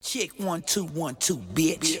Check 1 2 1 2,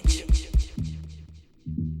 bitch.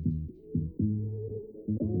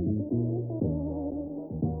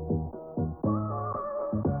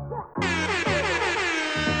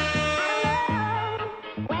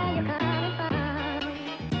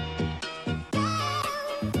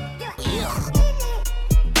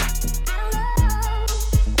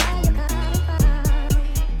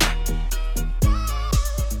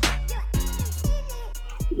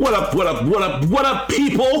 What up,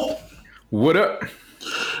 people? What up?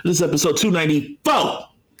 This is episode 294.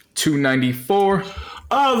 294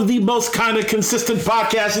 of the most kind of consistent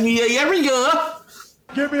podcast in the area.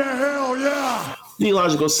 Give me a hell yeah. The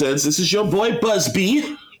iLLogical Sense. This is your boy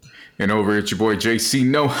Busby. And over at your boy JC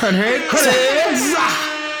No Hunthead.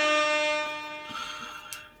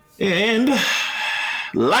 And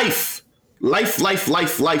life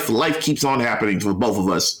keeps on happening for both of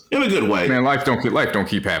us in a good way. Man, life don't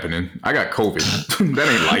keep happening. I got COVID. That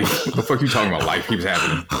ain't life. What the fuck you talking about? Life keeps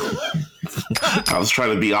happening. I was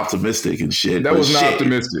trying to be optimistic and shit. That was not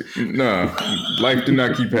optimistic. No, life did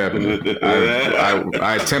not keep happening.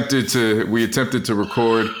 We attempted to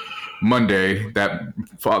record Monday, that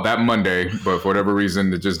Monday, but for whatever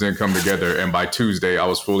reason, it just didn't come together. And by Tuesday, I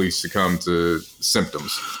was fully succumbed to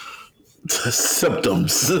symptoms.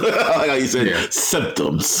 Symptoms. I like how you said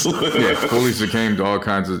symptoms. Yeah, fully succumbed to all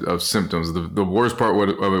kinds of symptoms. The worst part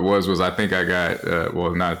of it was I think I got,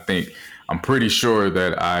 I'm pretty sure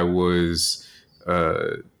that I was,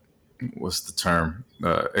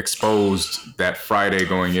 exposed that Friday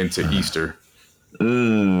going into Easter.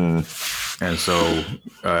 And so,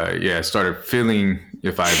 I started feeling,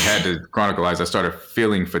 if I had to chronicleize, I started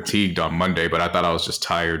feeling fatigued on Monday, but I thought I was just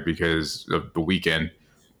tired because of the weekend.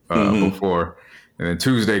 Before, and then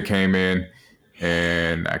Tuesday came in,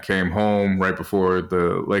 and I came home right before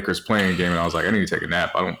the Lakers playing game, and I was like, I need to take a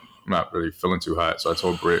nap. I'm not really feeling too hot, so I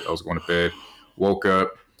told Britt I was going to bed. Woke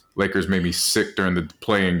up, Lakers made me sick during the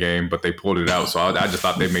playing game, but they pulled it out, so I just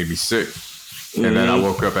thought they made me sick. And then I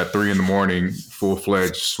woke up at 3 a.m,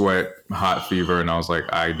 full-fledged sweat, hot fever, and I was like,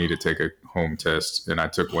 I need to take a home test, and I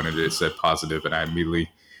took one, and it said positive, and I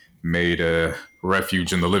immediately made a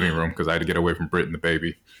refuge in the living room because I had to get away from Britt and the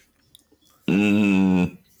baby.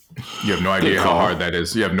 You have no idea how hard that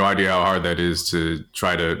is. You have no idea how hard that is to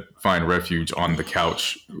try to find refuge on the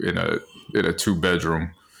couch in a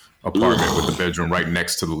 2-bedroom apartment with the bedroom right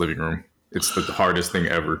next to the living room. It's the hardest thing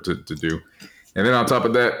ever to do. And then on top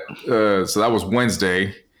of that, so that was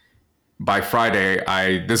Wednesday. By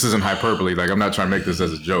Friday, this isn't hyperbole. Like, I'm not trying to make this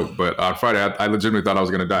as a joke, but on Friday, I legitimately thought I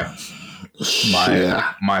was going to die.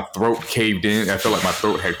 My throat caved in. I felt like my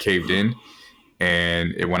throat had caved in.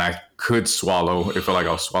 And when I could swallow, it felt like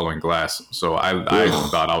I was swallowing glass. So I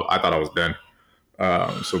thought I was done.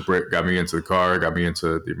 So Britt got me into the car, got me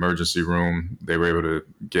into the emergency room. They were able to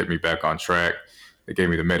get me back on track. They gave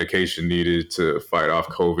me the medication needed to fight off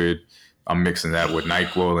COVID. I'm mixing that with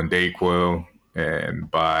NyQuil and Dayquil. And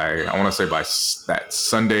by that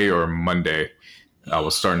Sunday or Monday, I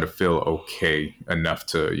was starting to feel okay enough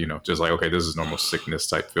to, just like, okay, this is normal sickness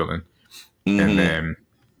type feeling. And then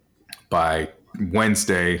by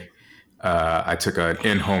Wednesday, I took an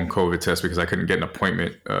in-home COVID test because I couldn't get an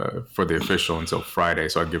appointment for the official until Friday,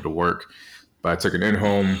 so I'd give to work. But I took an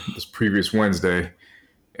in-home this previous Wednesday,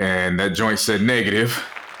 and that joint said negative.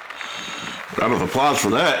 Round of applause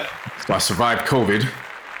for that. So I survived COVID.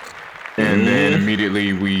 And then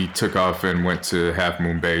immediately we took off and went to Half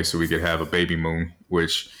Moon Bay so we could have a baby moon,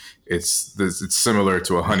 which it's similar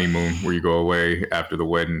to a honeymoon where you go away after the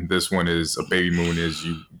wedding. This one is a baby moon is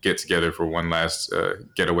you get together for one last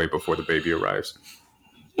getaway before the baby arrives.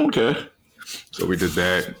 Okay. So we did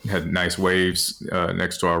that, had nice waves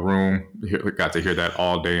next to our room. Got to hear that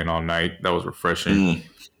all day and all night. That was refreshing.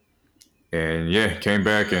 And came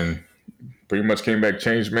back and pretty much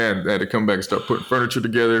changed, man. I had to come back and start putting furniture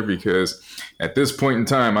together because at this point in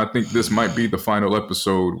time, I think this might be the final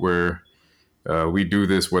episode where we do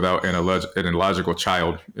this without an iLLogical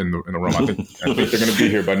child in the room. I think they're going to be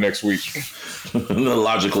here by next week. An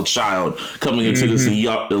iLLogical child coming into this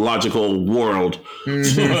iLLogical world.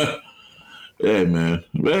 Hey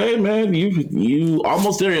man, you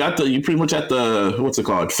almost there. You pretty much at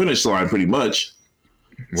the finish line, pretty much.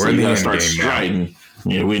 We're in the end game now.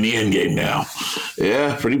 Yeah, we're in the end game now.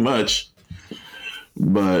 Yeah, pretty much.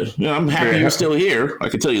 But I'm happy you're still here. I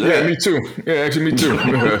can tell you that. Yeah, me too. Yeah, actually, me too.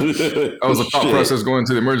 That was a thought process going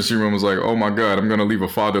to the emergency room. I was like, oh my God, I'm going to leave a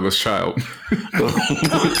fatherless child.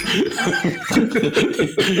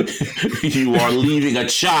 You are leaving a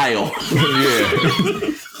child.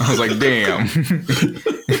 Yeah. I was like, damn.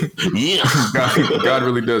 Yeah. God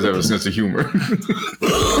really does have a sense of humor.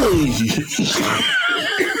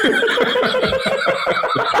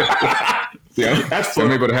 Yeah, That's so I'm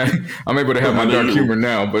funny. able to have my dark humor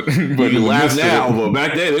now, but You laugh now, but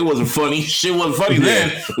back then it wasn't funny. Shit wasn't funny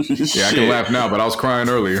then. Yeah, I can laugh now, but I was crying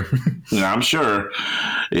earlier. Yeah, I'm sure.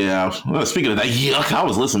 Yeah. Well, speaking of that, yuck, I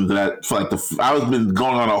was listening to that for like I've been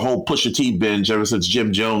going on a whole Pusha T binge ever since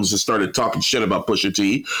Jim Jones just started talking shit about Pusha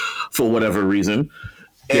T for whatever reason.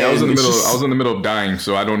 Yeah, I was in the middle. Just, I was in the middle of dying,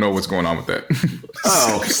 so I don't know what's going on with that.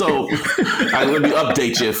 so let me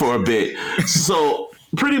update you for a bit. So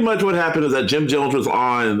pretty much what happened is that Jim Jones was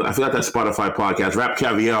on, I forgot that Spotify podcast, Rap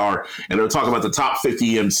Caviar, and they were talking about the top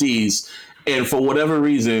 50 MCs. And for whatever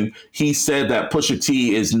reason, he said that Pusha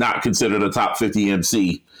T is not considered a top 50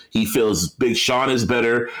 MC. He feels Big Sean is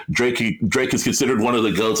better. Drake is considered one of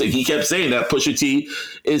the GOATs. And he kept saying that Pusha T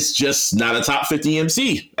is just not a top 50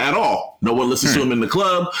 MC at all. No one listens to him in the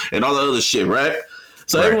club and all that other shit, right?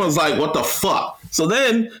 So everyone's like, what the fuck? So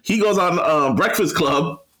then he goes on Breakfast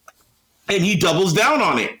Club and he doubles down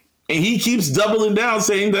on it. And he keeps doubling down,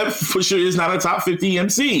 saying that Pusha is not a top 50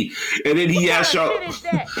 MC. And then he asked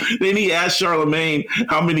Charlemagne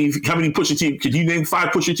how many Pusha T, could you name 5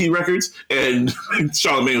 Pusha T records? And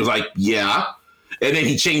Charlemagne was like, yeah. And then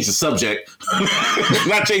he changed the subject.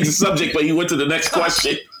 Not changed the subject, but he went to the next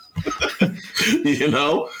question. You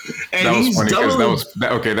know, and that was funny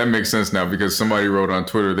because that makes sense now because somebody wrote on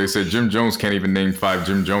Twitter, they said Jim Jones can't even name 5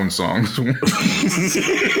 Jim Jones songs.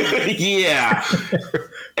 Yeah.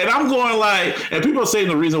 And I'm going like, and people are saying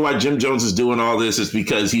the reason why Jim Jones is doing all this is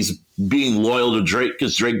because he's being loyal to Drake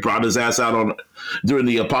because Drake brought his ass out during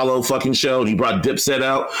the Apollo fucking show and he brought Dipset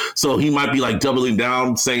out. So he might be like doubling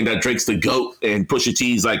down saying that Drake's the GOAT and Pusha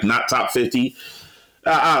T's like not top 50.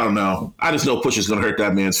 I don't know. I just know Pusha's going to hurt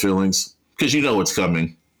that man's feelings because you know what's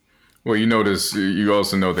coming. Well, you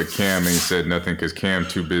also know that Cam ain't said nothing because Cam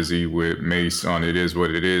too busy with Mace on It Is What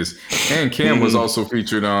It Is. And Cam was also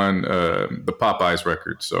featured on the Popeyes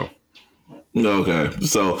record. So, okay.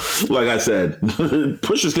 So, like I said,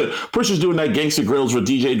 Pusha's doing that Gangsta Grills with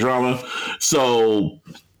DJ Drama. So,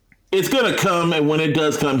 it's going to come. And when it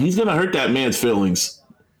does come, he's going to hurt that man's feelings.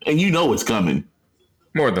 And you know it's coming.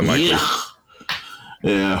 More than likely.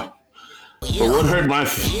 Yeah. But what hurt my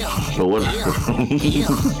but what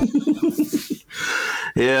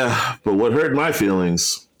hurt my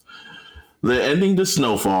feelings? The ending to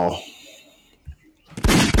Snowfall.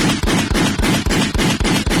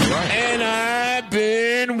 And I've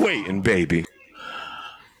been waiting, baby.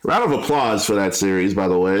 Round of applause for that series, by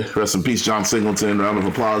the way. Rest in peace, John Singleton. Round of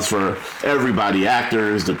applause for everybody,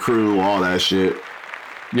 actors, the crew, all that shit.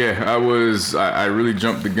 Yeah, I really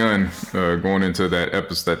jumped the gun going into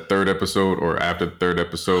that third episode or after the third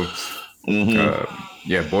episode.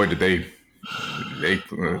 Yeah, boy, did they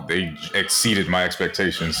exceeded my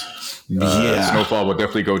expectations. Snowfall will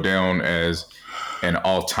definitely go down as an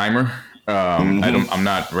all-timer. I'm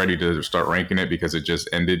not ready to start ranking it because it just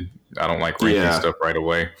ended. I don't like ranking stuff right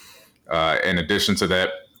away. In addition to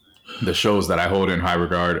that, the shows that I hold in high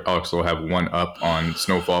regard also have one up on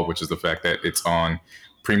Snowfall, which is the fact that it's on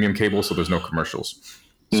premium cable, so there's no commercials.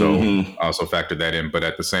 So I also factored that in. But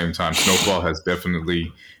at the same time, Snowfall has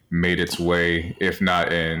definitely made its way, if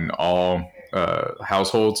not in all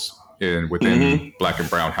households, within Black and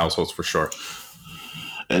brown households for sure.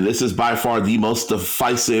 And this is by far the most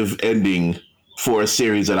divisive ending for a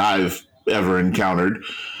series that I've ever encountered.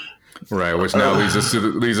 Right, which now leads us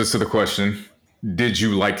to the question: did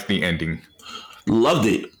you like the ending? Loved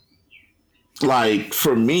it. Like,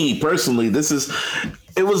 for me personally,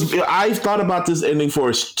 I thought about this ending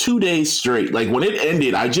for 2 days straight. Like, when it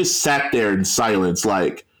ended, I just sat there in silence.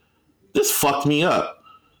 Like, this fucked me up.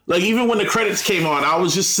 Like, even when the credits came on, I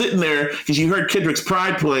was just sitting there because you heard Kendrick's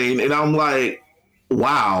Pride playing, and I'm like,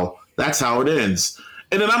 wow, that's how it ends.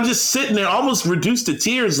 And then I'm just sitting there almost reduced to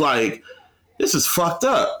tears like, this is fucked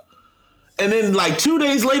up. And then like 2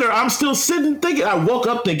 days later, I'm still sitting thinking. I woke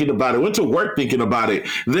up thinking about it, went to work thinking about it.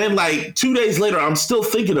 Then like 2 days later, I'm still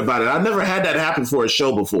thinking about it. I never had that happen for a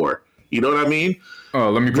show before. You know what I mean? Oh,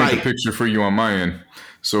 let me paint the picture for you on my end.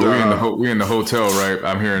 So we're in the hotel, right?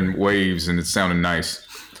 I'm hearing waves and it's sounding nice.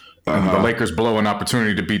 The Lakers blow an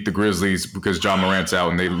opportunity to beat the Grizzlies because John Morant's out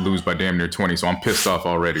and they lose by damn near 20. So I'm pissed off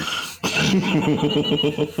already. All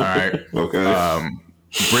right. Okay.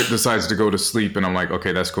 Britt decides to go to sleep and I'm like,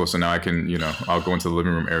 okay, that's cool. So now I can, I'll go into the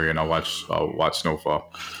living room area and I'll watch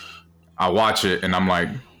Snowfall. I watch it and I'm like,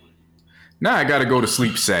 now I got to go to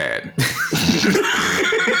sleep sad.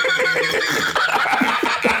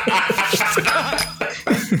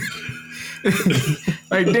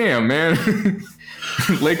 Like, damn, man.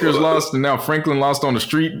 Lakers lost and now Franklin lost on the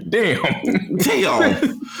street. Damn.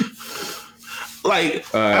 Like,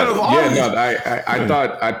 I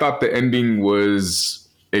thought the ending was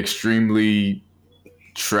extremely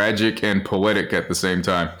tragic and poetic at the same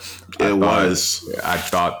time. I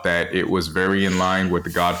thought that it was very in line with The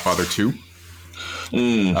Godfather 2.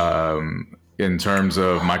 In terms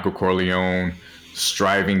of Michael Corleone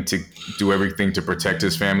striving to do everything to protect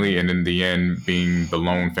his family, and in the end being the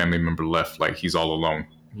lone family member left, like he's all alone.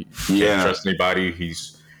 He can't trust anybody.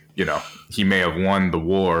 He's, he may have won the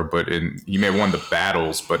war, he may have won the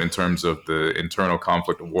battles, but in terms of the internal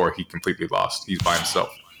conflict of war, he completely lost. He's by himself.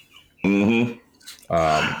 Mm-hmm.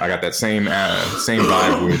 I got that same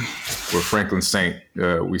vibe with Franklin Saint.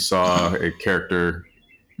 We saw a character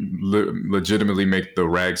legitimately make the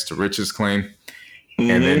rags to riches claim,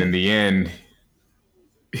 and then in the end,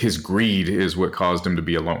 his greed is what caused him to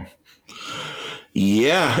be alone.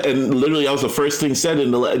 Yeah, and literally, that was the first thing said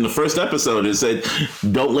in the first episode. It said,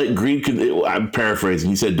 "Don't let greed." I'm paraphrasing.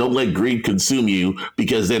 He said, "Don't let greed consume you,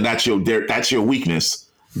 because then that's your weakness.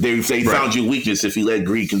 They found your weakness if you let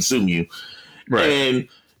greed consume you." Right. And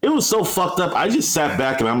it was so fucked up. I just sat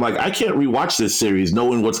back and I'm like, I can't rewatch this series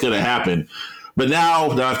knowing what's going to happen. But now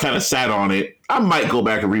that I've kind of sat on it, I might go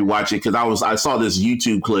back and rewatch it, because I saw this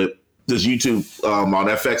YouTube clip. This YouTube on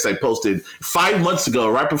FX I posted 5 months ago,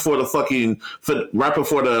 right before the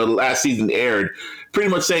last season aired, pretty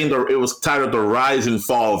much saying it was titled "The Rise and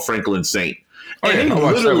Fall of Franklin Saint." Oh, yeah,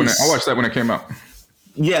 I watched that when it came out.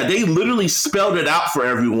 Yeah, they literally spelled it out for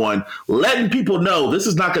everyone, letting people know this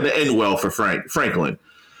is not going to end well for Franklin.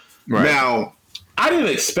 Right. Now, I didn't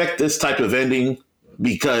expect this type of ending,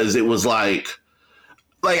 because it was like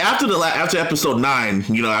after episode 9,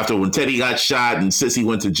 after when Teddy got shot and Sissy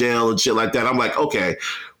went to jail and shit like that, I'm like, okay,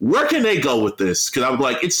 where can they go with this? Because I'm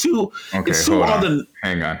like, it's too. Okay, it's too hold on.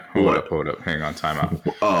 Hang on. Hold up. Hang on. Time out.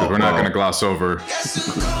 We're not going to gloss over.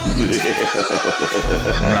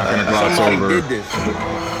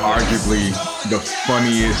 Arguably the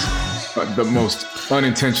funniest, the most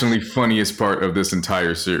unintentionally funniest part of this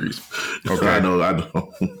entire series. Okay, I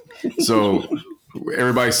know. So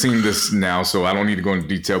everybody's seen this now, so I don't need to go into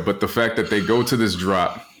detail. But the fact that they go to this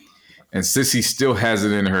drop, and Sissy still has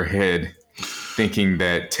it in her head, thinking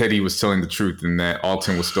that Teddy was telling the truth and that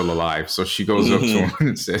Alton was still alive. So she goes up to him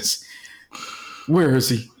and says, "Where is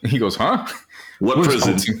he?" And he goes, "Huh? Where's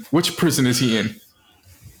prison? Alton? Which prison is he in?"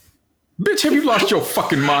 "Bitch, have you lost your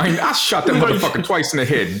fucking mind? I shot that motherfucker twice in the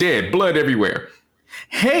head, dead, blood everywhere."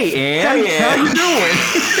 "Hey, Ann, how you doing?"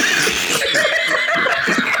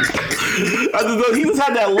 He just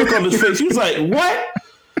had that look on his face. He was like, "What?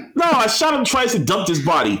 No, I shot him twice and dumped his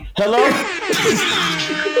body. Hello?"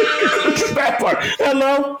 That part.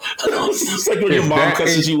 Hello? It's like when your mom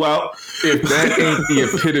cusses you out. If that ain't the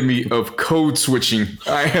epitome of code switching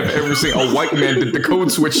I have ever seen, a white man did the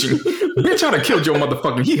code switching. "Bitch, I'd have killed your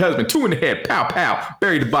motherfucking husband. 2 in the head. Pow, pow.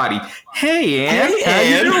 Buried the body. Hey, Ann. How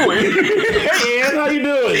you doing?" "Hey, Ann, how you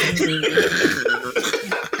doing?"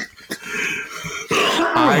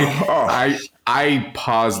 I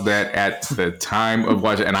paused that at the time of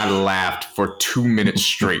watching, and I laughed for 2 minutes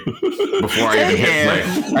straight before I even hit play.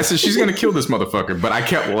 I said, she's gonna kill this motherfucker, but I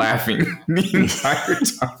kept laughing the entire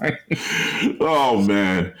time. Oh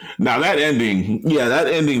man! Now that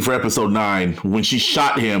ending for episode 9, when she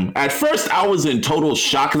shot him. At first, I was in total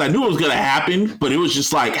shock, because I knew it was gonna happen, but it was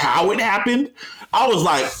just like how it happened. I was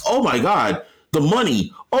like, "Oh my god, the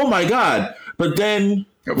money! Oh my god!" But then.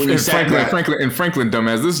 Franklin,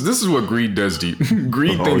 dumbass, this is what greed does to you.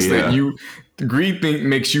 Greed thinks that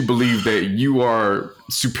makes you believe that you are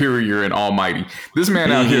superior and almighty. This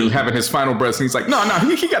man out here having his final breaths, and he's like, no,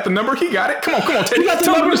 he got the number, he got it. Come on, Teddy.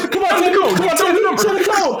 Tell the number. Tell the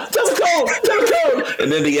code.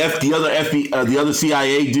 And then the other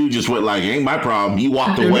CIA dude just went like, "Ain't my problem." He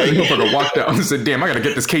walked away. The motherfucker walked out and said, "Damn, I gotta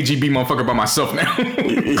get this KGB motherfucker by myself now."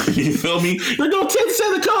 You feel me? Like, "No, Ted,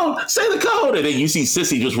 say the code." And then you see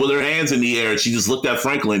Sissy just with her hands in the air, and she just looked at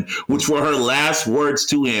Franklin, which were her last words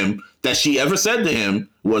to him that she ever said to him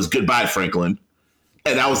was, "Goodbye, Franklin."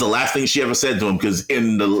 And that was the last thing she ever said to him, because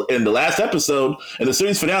in the last episode, in the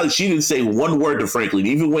series finale, she didn't say one word to Franklin.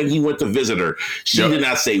 Even when he went to visit her, she did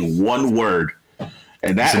not say one word.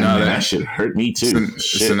 And that should hurt me too.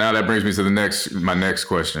 So now that brings me to my next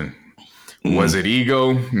question. Was it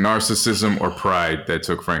ego, narcissism, or pride that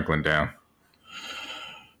took Franklin down?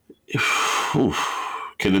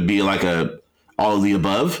 Could it be like all of the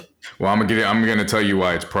above? Well, I'm gonna tell you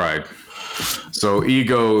why it's pride. So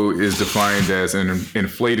ego is defined as an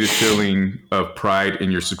inflated feeling of pride in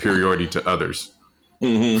your superiority to others.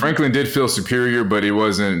 Mm-hmm. Franklin did feel superior, but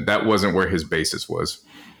that wasn't where his basis was.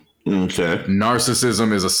 Okay.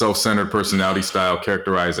 Narcissism is a self-centered personality style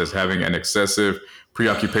characterized as having an excessive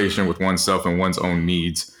preoccupation with oneself and one's own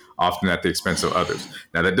needs, often at the expense of others.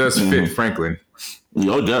 Now that does fit Franklin.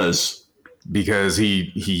 It does. Because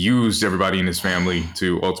he used everybody in his family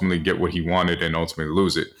to ultimately get what he wanted and ultimately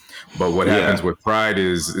lose it. But what happens with pride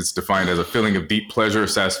is it's defined as a feeling of deep pleasure or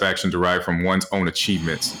satisfaction derived from one's own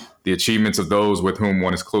achievements, the achievements of those with whom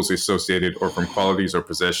one is closely associated, or from qualities or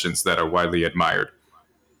possessions that are widely admired.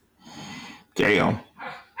 Damn.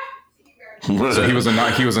 So he was a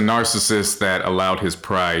narcissist that allowed his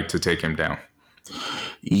pride to take him down.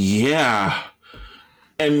 Yeah.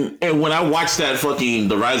 And when I watched that fucking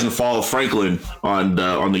The Rise and Fall of Franklin on the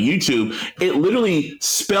YouTube, it literally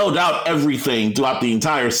spelled out everything throughout the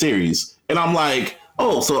entire series. And I'm like,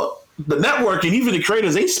 oh, so the network and even the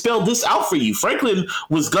creators, they spelled this out for you. Franklin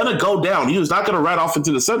was gonna go down. He was not gonna ride off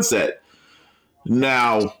into the sunset.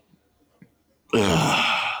 Now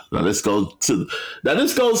this goes to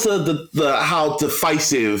the how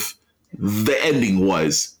divisive the ending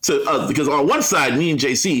was. Because on one side, me and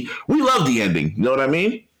JC, we love the ending. You know what I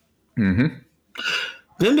mean? Mm-hmm.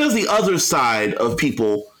 Then there's the other side of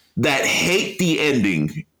people that hate the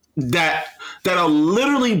ending, that are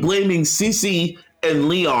literally blaming Cece and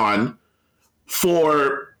Leon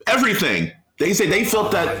for everything. They say they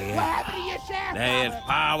felt that There's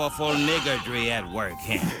powerful niggardry at work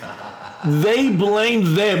here. They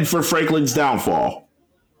blamed them for Franklin's downfall.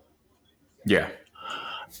 Yeah.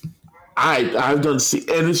 I've done see,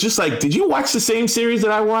 and it's just like, did you watch the same series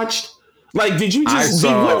that I watched? Like, did you just?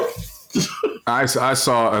 I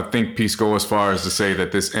saw a think piece go as far as to say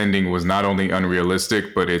that this ending was not only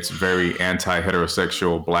unrealistic, but it's very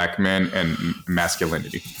anti-heterosexual black men and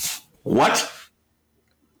masculinity. What?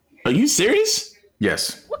 Are you serious?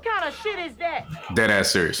 Yes. What kind of shit is that? Dead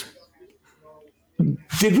ass serious.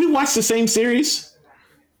 Did we watch the same series?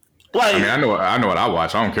 Like, I mean, I know what I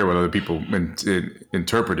watch. I don't care what other people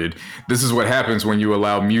interpreted. This is what happens when you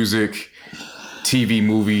allow music, TV,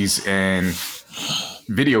 movies, and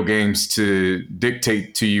video games to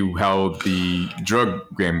dictate to you how the drug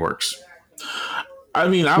game works. I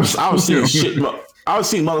mean, I was seeing shit. I was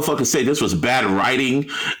seeing motherfuckers say this was bad writing.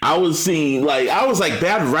 I was like,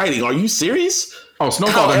 bad writing. Are you serious? Oh,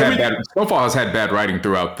 Snowfall has had bad writing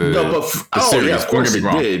throughout the series. Yeah, of course it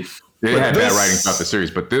did. They had bad writing throughout the series,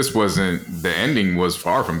 but this wasn't. The ending was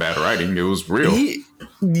far from bad writing. It was real.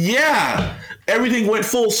 Yeah, everything went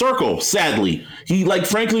full circle. Sadly,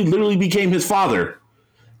 Franklin literally became his father,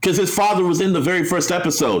 because his father was in the very first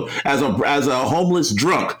episode as a homeless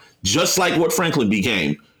drunk, just like what Franklin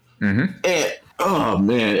became. Mm-hmm. And oh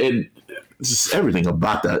man, just everything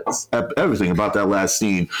about that last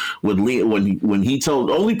scene when he told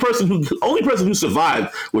the only person who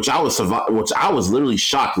survived, which I was literally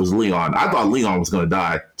shocked, was Leon. I thought Leon was going to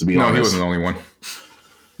die, to be honest. No, he wasn't the only one.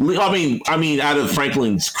 I mean, out of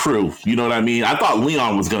Franklin's crew, you know what I mean? I thought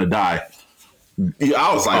Leon was going to die.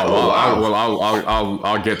 I was like,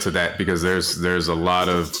 I'll get to that, because there's a lot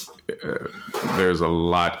of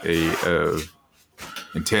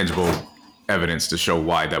intangible evidence to show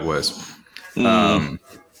why that was.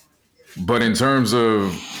 But in terms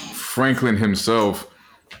of Franklin himself,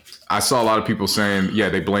 I saw a lot of people saying, yeah,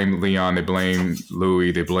 they blame Leon, they blame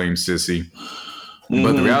Louis, they blame Sissy.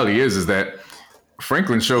 But the reality is that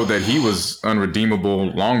Franklin showed that he was unredeemable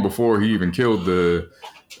long before he even killed the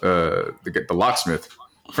locksmith.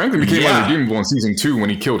 Franklin became unredeemable in season 2 when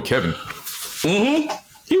he killed Kevin. Mm-hmm.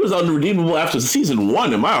 He was unredeemable after season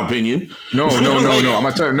 1, in my opinion. No. I'm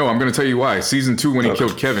going to tell you why. Season 2, when he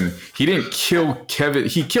killed Kevin, he didn't kill Kevin.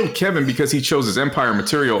 He killed Kevin because he chose his empire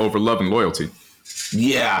material over love and loyalty.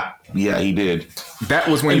 Yeah, he did. That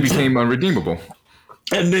was when he became unredeemable.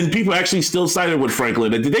 And then people actually still sided with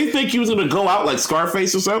Franklin. Did they think he was going to go out like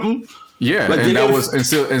Scarface or something? Yeah,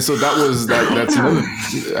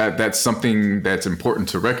 that's something that's important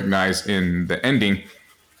to recognize in the ending.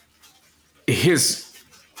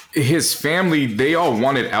 His family, they all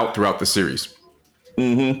wanted out throughout the series.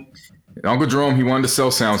 Mm-hmm. Uncle Jerome, he wanted to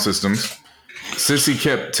sell sound systems. Sissy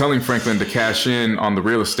kept telling Franklin to cash in on the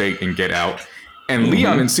real estate and get out. And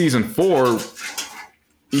Leon in season 4,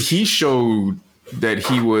 he showed that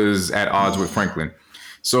he was at odds with Franklin.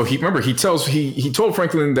 So he told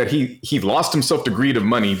Franklin that he lost himself to greed of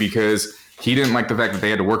money because he didn't like the fact that they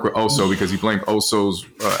had to work with Oso, because he blamed Oso's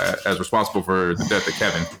as responsible for the death of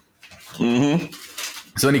Kevin. Mm-hmm.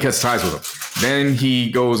 So then he cuts ties with him. Then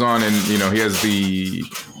he goes on and, he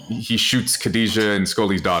shoots Khadijah and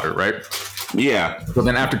Scully's daughter, right? Yeah. So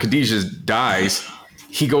then after Khadijah dies,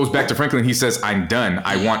 he goes back to Franklin. He says, I'm done.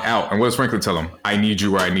 I want out. And what does Franklin tell him? I need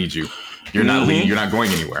you where I need you. You're not leaving. You're not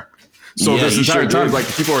going anywhere. So this entire time, like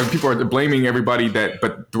people are blaming everybody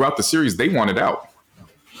but throughout the series, they wanted out.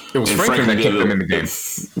 It was Franklin that kept them in the game.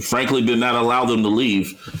 Franklin did not allow them to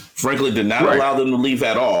leave. Franklin did not allow them to leave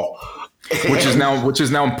at all. Which is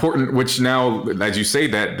now important. Which now, as you say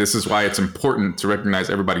that, this is why it's important to recognize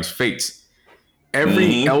everybody's fates.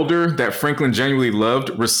 Every elder that Franklin genuinely loved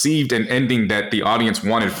received an ending that the audience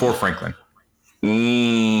wanted for Franklin.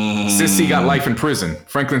 Sissy got life in prison.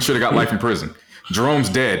 Franklin should have got life in prison. Jerome's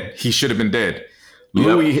dead. He should have been dead.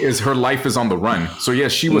 Louis her life is on the run. So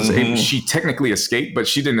yes, she was she technically escaped, but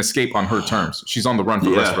she didn't escape on her terms. She's on the run for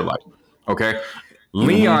the rest of her life. Okay.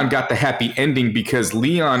 Leon got the happy ending because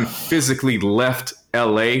Leon physically left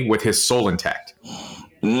LA with his soul intact.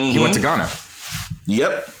 He went to Ghana.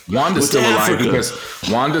 Yep. Wanda's still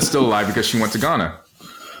alive because she went to Ghana.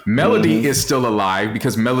 Melody is still alive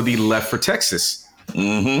because Melody left for Texas.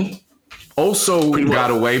 Also got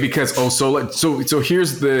away because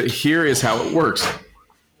here is how it works.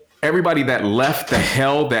 Everybody that left the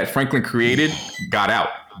hell that Franklin created got out,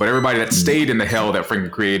 but everybody that stayed in the hell that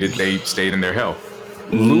Franklin created, they stayed in their hell.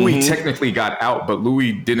 Louis technically got out, but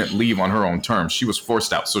Louis didn't leave on her own terms. She was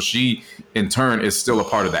forced out, so she in turn is still a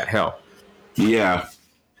part of that hell. Yeah.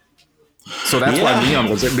 So that's why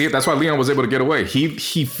Leon was able to get away.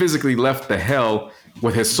 He physically left the hell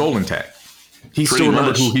with his soul intact. He still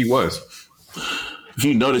remembered who he was. If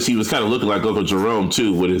you notice, he was kind of looking like Uncle Jerome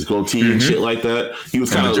too, with his goatee and shit like that. He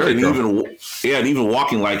was kind of even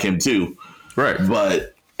walking like him too. Right.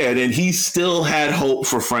 And then he still had hope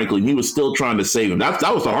for Franklin. He was still trying to save him. That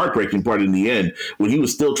was the heartbreaking part in the end, when he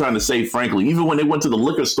was still trying to save Franklin. Even when they went to the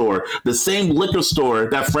liquor store, the same liquor store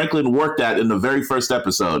that Franklin worked at in the very first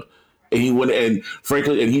episode. And he went and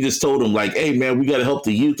Franklin, and he just told him like, "Hey man, we got to help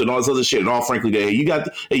the youth and all this other shit." And all Franklin did, you got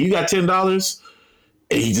 $10?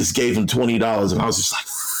 And he just gave him $20. And I was just like,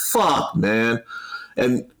 fuck, man.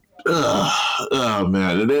 And oh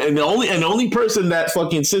man. And the only person that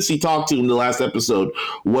fucking Sissy talked to in the last episode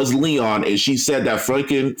was Leon, and she said that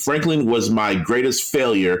Franklin was my greatest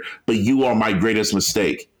failure, but you are my greatest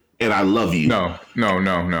mistake, and I love you. No.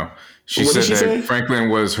 She said that Franklin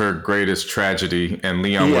was her greatest tragedy, and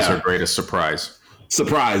Leon was her greatest surprise.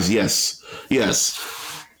 Surprise, yes.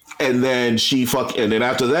 And then and then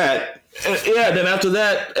after that.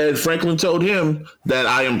 And Franklin told him that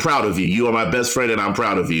I am proud of you. You are my best friend, and I'm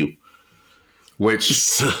proud of you. Which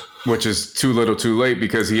is too little, too late,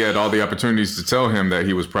 because he had all the opportunities to tell him that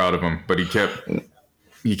he was proud of him, but he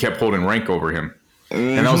kept holding rank over him.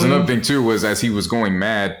 And that was another thing too, was as he was going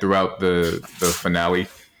mad throughout the finale,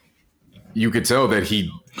 you could tell that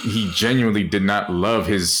he genuinely did not love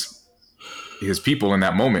his people in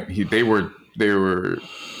that moment. They were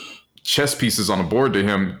chess pieces on a board to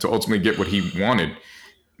him to ultimately get what he wanted.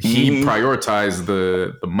 He prioritized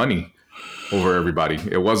the money over everybody.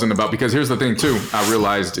 It wasn't about, because here's the thing too, I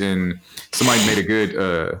realized somebody made a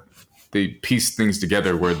good, they pieced things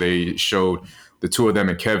together where they showed the two of them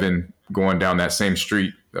and Kevin going down that same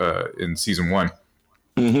street in season 1.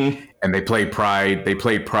 And they played Pride,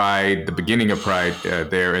 the beginning of Pride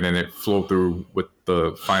there, and then it flowed through with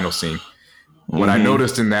the final scene. What I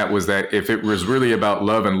noticed in that was that if it was really about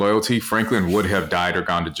love and loyalty, Franklin would have died or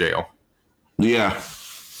gone to jail. Yeah.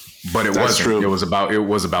 But it wasn't. True. It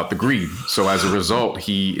was about the greed. So as a result,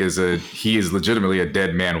 he is legitimately a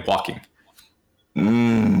dead man walking.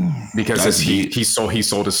 Because he sold his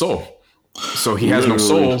soul. So he has no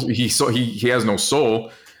soul. He has no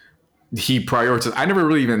soul. He prioritized. I never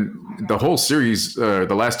really the whole series,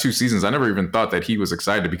 the last 2 seasons, I never even thought that he was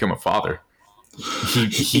excited to become a father.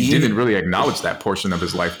 He didn't really acknowledge that portion of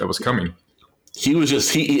his life that was coming. He was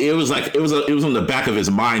just it was in the back of his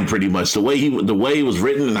mind, pretty much. The way he was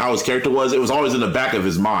written and how his character was, it was always in the back of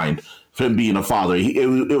his mind for him being a father.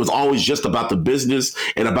 It was always just about the business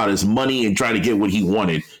and about his money and trying to get what he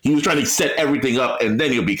wanted. He was trying to set everything up, and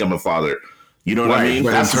then he'll become a father. You know what I mean?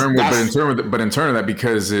 But in turn of that,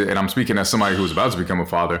 because, and I'm speaking as somebody who was about to become a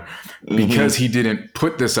father, because he didn't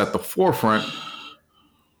put this at the forefront,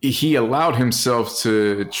 he allowed himself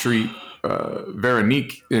to treat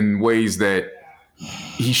Veronique in ways that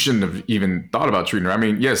he shouldn't have even thought about treating her. I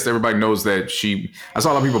mean, yes, everybody knows that I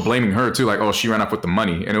saw a lot of people blaming her too, like, oh, she ran off with the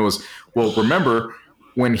money. And it was, well, remember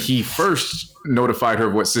when he first notified her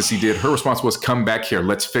of what Sissy did, her response was, come back here.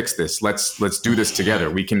 Let's fix this. Let's do this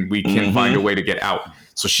together. We can find a way to get out.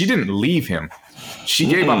 So she didn't leave him. She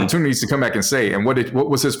gave opportunities to come back and say, and what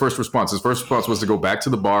was his first response? His first response was to go back to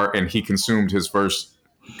the bar, and he consumed his first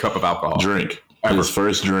cup of alcohol. Drink. Ever. His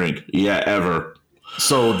first drink. Yeah, ever.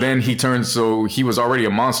 So then he was already a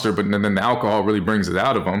monster, but then the alcohol really brings it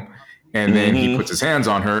out of him. And then he puts his hands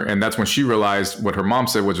on her, and that's when she realized what her mom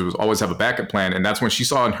said, which was always have a backup plan. And that's when she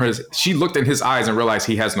she looked in his eyes and realized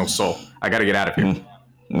he has no soul. I got to get out of here.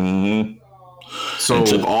 So it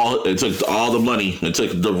took all the money. It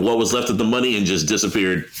took what was left of the money and just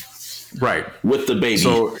disappeared. Right. With the baby.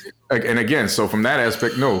 So, and again, so from that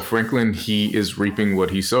aspect, no, Franklin, he is reaping what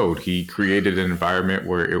he sowed. He created an environment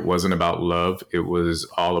where it wasn't about love. It was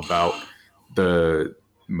all about the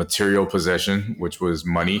material possession, which was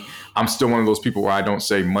money. I'm still one of those people where I don't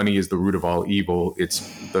say money is the root of all evil. It's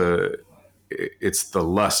the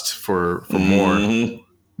lust for more.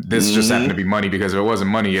 This just happened to be money, because if it wasn't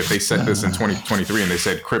money, if they set this in 2023 and they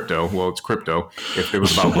said crypto, well, it's crypto. If it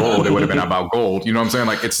was about gold, it would have been about gold. You know what I'm saying?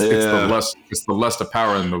 Like it's the lust of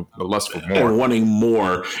power and the lust for more. And wanting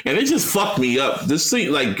more. And it just fucked me up. This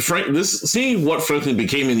thing, like seeing what Franklin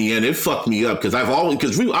became in the end, it fucked me up because I've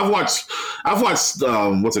watched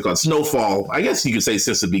what's it called? Snowfall. I guess you could say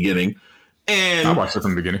since the beginning. And I watched it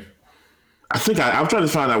from the beginning. I think I'm trying to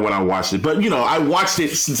find out when I watched it, but I watched it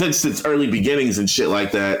since its early beginnings and shit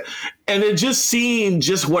like that. And it just seeing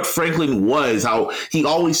just what Franklin was, how he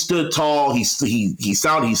always stood tall. He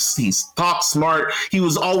talked smart. He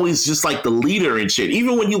was always just like the leader and shit.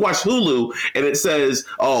 Even when you watch Hulu and it says,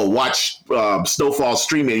 "Oh, watch Snowfall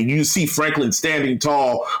streaming," and you see Franklin standing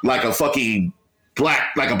tall like a fucking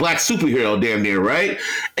black superhero, damn near, right?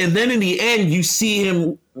 And then in the end, you see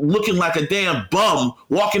him looking like a damn bum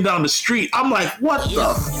walking down the street. I'm like, what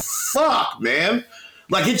the fuck, man?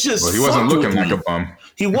 Like, it just. Well, he wasn't looking like a bum.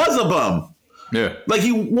 He was a bum. Yeah. Like,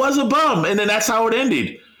 he was a bum, and then that's how it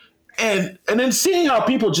ended. And then seeing how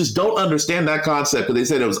people just don't understand that concept, because they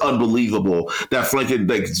said it was unbelievable that Franklin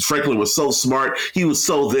was so smart, he was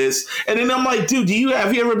so this, and then I'm like, dude,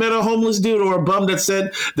 have you ever met a homeless dude or a bum that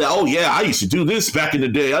said that? Oh yeah, I used to do this back in the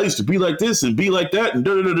day. I used to be like this and be like that and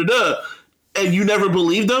da da da da da. And you never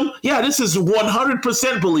believed them? Yeah, this is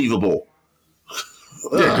 100% believable.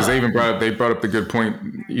 Yeah, because they brought up the good point.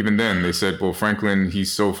 Even then, they said, well, Franklin,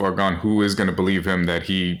 he's so far gone. Who is going to believe him that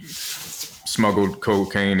he smuggled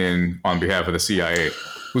cocaine in on behalf of the CIA?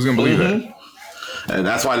 Who's going to believe that? And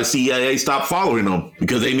that's why the CIA stopped following him,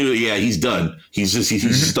 because they knew, yeah, he's done. He's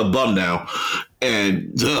just a bum now.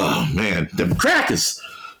 And man, them crackers,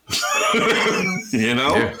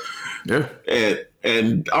 Yeah.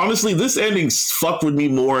 And honestly, this ending fucked with me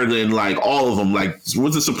more than like all of them. Like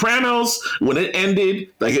with The Sopranos, when it ended,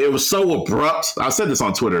 like it was so abrupt. I said this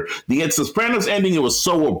on Twitter. The Sopranos ending, it was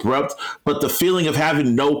so abrupt, but the feeling of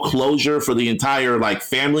having no closure for the entire like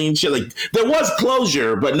family and shit. Like there was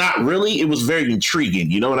closure, but not really. It was very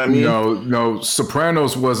intriguing. You know what I mean? No.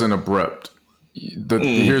 Sopranos wasn't abrupt.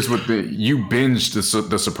 Here's what you binged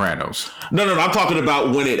the Sopranos. No. I'm talking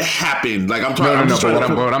about when it happened. Like I'm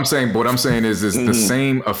talking. What I'm saying is the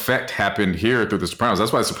same effect happened here through the Sopranos.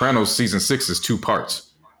 That's why Sopranos season 6 is 2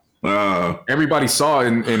 parts. Everybody saw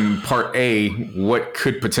in part A what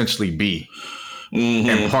could potentially be,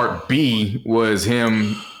 and part B was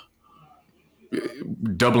him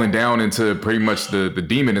doubling down into pretty much the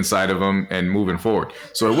demon inside of him and moving forward.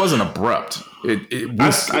 So it wasn't abrupt.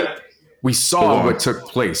 We saw what took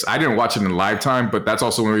place. I didn't watch it in live time, but that's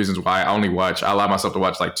also one of the reasons why I allow myself to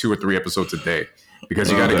watch like 2 or 3 episodes a day,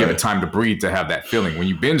 because you got to give it time to breathe to have that feeling. When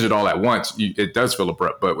you binge it all at once, it does feel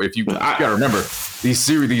abrupt. But if you got to remember, these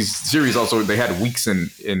series also, they had weeks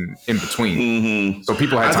in between, so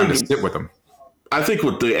people had time to sit with them. I think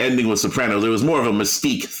with the ending with Sopranos, there was more of a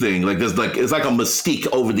mystique thing. Like it's like a mystique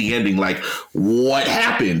over the ending. Like what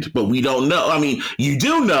happened, but we don't know. I mean, you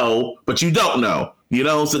do know, but you don't know.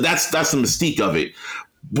 So that's the mystique of it.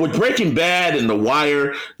 With Breaking Bad and The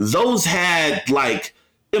Wire, those had like,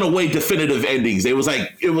 in a way, definitive endings. It was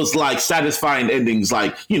like satisfying endings,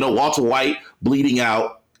 like, Walter White bleeding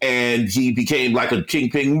out and he became like a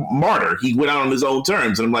kingpin martyr. He went out on his own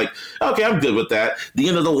terms. And I'm like, okay, I'm good with that. The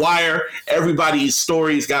end of The Wire, everybody's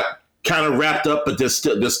stories got kind of wrapped up, but they're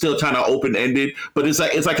still kind of open-ended. But it's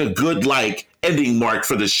like a good like ending mark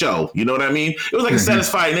for the show. You know what I mean? It was like a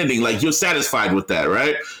satisfying ending. Like you're satisfied with that,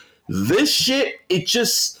 right? This shit,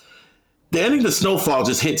 the ending to Snowfall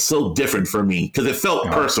just hit so different for me because it felt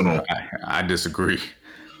personal. I disagree.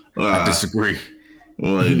 I disagree.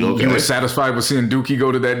 Well, okay. You were satisfied with seeing Dookie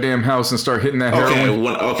go to that damn house and start hitting that heroin?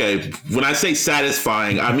 When I say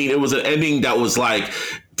satisfying, I mean it was an ending that was like,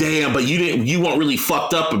 damn, but you weren't really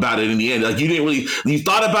fucked up about it in the end. Like you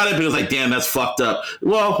thought about it, but it was like, damn, that's fucked up.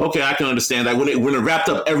 Well, okay, I can understand that. When it wrapped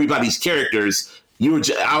up everybody's characters,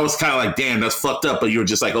 I was kind of like, damn, that's fucked up. But you were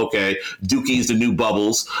just like, okay, Dookie's the new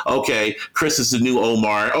Bubbles. Okay, Chris is the new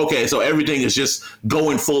Omar. Okay, so everything is just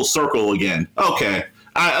going full circle again. Okay.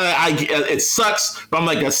 It sucks, but I'm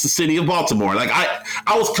like, that's the city of Baltimore. Like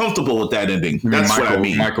I was comfortable with that ending. That's what I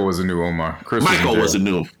mean. Michael was a new Omar. Chris was a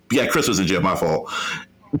new. Yeah, Chris was in jail. My fault.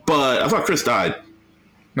 But I thought Chris died.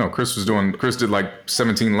 No, Chris did like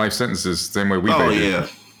 17 life sentences, same way we did. Yeah.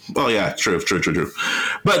 Oh yeah, true.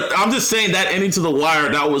 But I'm just saying that ending to The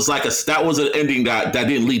Wire, that was an ending that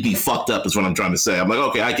didn't leave me fucked up, is what I'm trying to say. I'm like,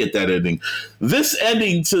 okay, I get that ending. This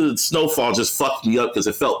ending to Snowfall just fucked me up because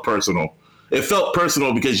it felt personal. It felt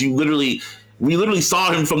personal because we literally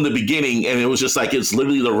saw him from the beginning, and it was just like, it's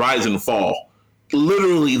literally the rise and fall.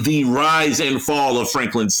 Literally the rise and fall of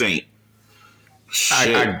Franklin Saint.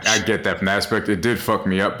 I get that from that aspect. It did fuck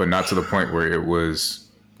me up, but not to the point where it was,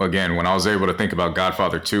 again, when I was able to think about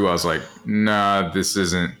Godfather 2, I was like, nah, this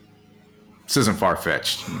isn't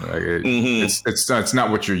far-fetched. Like it's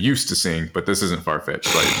not what you're used to seeing, but this isn't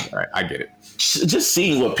far-fetched. Like, I get it. Just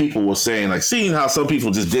seeing what people were saying, like seeing how some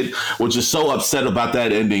people were just so upset about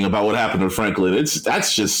that ending, about what happened to Franklin.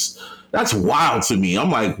 That's wild to me.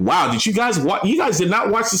 I'm like, wow, did you guys did not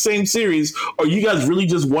watch the same series, or you guys really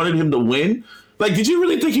just wanted him to win? Like, did you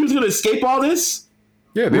really think he was going to escape all this?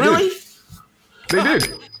 Yeah, they did. They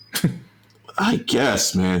did. I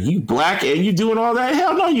guess, man. You black and you doing all that?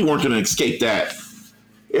 Hell no, you weren't going to escape that.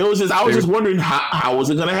 I was just wondering how was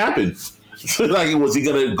it going to happen? Like, was he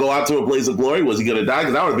going to go out to a blaze of glory? Was he going to die?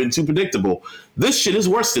 Because that would have been too predictable. This shit is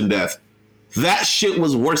worse than death. That shit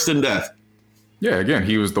was worse than death. Yeah, again,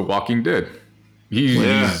 he was the Walking Dead.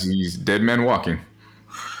 He's dead man walking.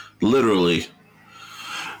 Literally.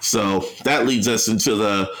 So that leads us into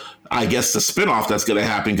the spinoff that's going to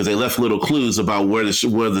happen, because they left little clues about where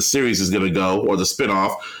the series is going to go, or the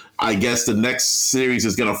spinoff. I guess the next series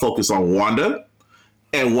is going to focus on Wanda.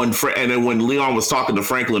 And then when Leon was talking to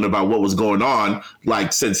Franklin about what was going on,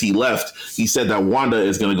 like since he left, he said that Wanda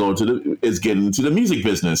is going to getting into the music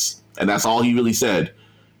business, and that's all he really said.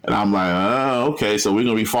 And I'm like, oh, okay, so we're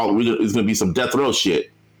going to be it's going to be some death row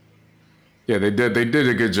shit. Yeah, they did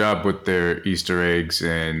a good job with their Easter eggs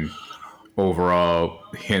and overall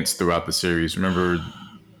hints throughout the series. Remember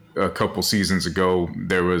a couple seasons ago,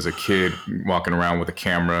 there was a kid walking around with a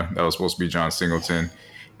camera that was supposed to be John Singleton.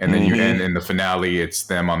 And then you end in the finale, it's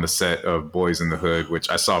them on the set of Boys in the Hood, which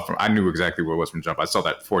I knew exactly where it was from jump. I saw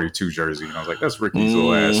that 42 jersey, and I was like, that's Ricky's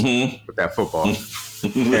little ass with that football.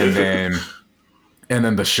 And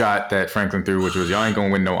then the shot that Franklin threw, which was, y'all ain't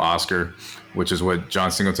gonna win no Oscar, which is what John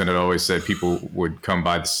Singleton had always said. People would come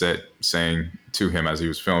by the set saying to him as he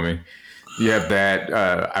was filming. You have that,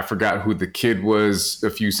 I forgot who the kid was a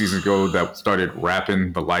few seasons ago that started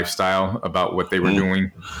rapping the lifestyle about what they were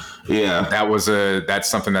doing. Yeah. That's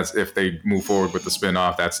something that's, if they move forward with the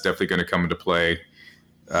spinoff, that's definitely going to come into play.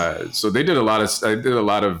 So they did a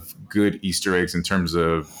lot of good Easter eggs in terms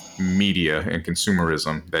of media and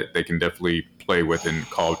consumerism that they can definitely play with and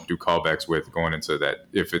do callbacks with going into that,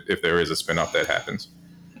 if there is a spinoff that happens.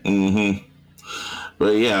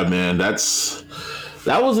 But yeah, man, that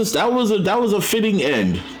was a fitting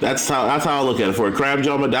end. That's how I look at it. For a crime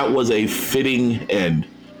drama, that was a fitting end.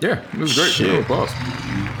 Yeah, it was great. Shit. Applause.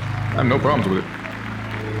 I have no problems with it.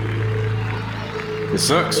 It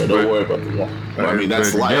sucks. Yeah, don't worry about that. I mean,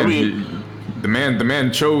 that's life. Again, the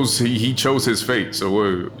man chose. He chose his fate. So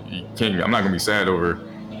I'm not gonna be sad over.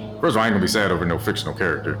 First of all, I ain't gonna be sad over no fictional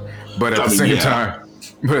character. But at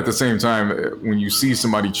the same time, when you see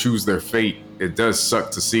somebody choose their fate, it does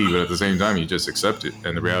suck to see. But at the same time, you just accept it.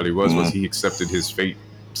 And the reality was he accepted his fate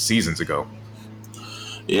seasons ago.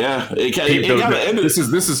 Yeah, it kind of ended. This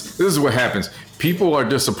is what happens. People are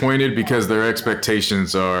disappointed because their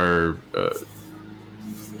expectations are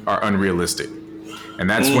unrealistic, and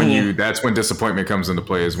that's when disappointment comes into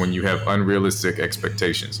play. Is when you have unrealistic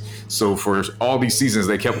expectations. So for all these seasons,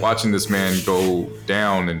 they kept watching this man go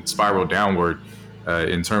down and spiral downward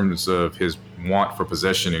in terms of his want for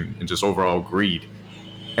possession and just overall greed.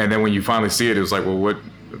 And then when you finally see it, it was like, well, what?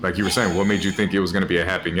 Like you were saying, what made you think it was going to be a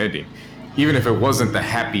happy ending? Even if it wasn't the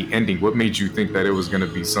happy ending, what made you think that it was going to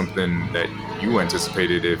be something that you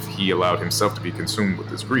anticipated if he allowed himself to be consumed with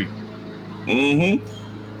this greed?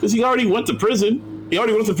 Because he already went to prison. He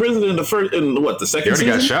already went to prison in the second season? He already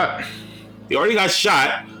got shot. He already got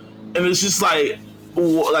shot. And it's just like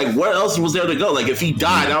where else was there to go? Like, if he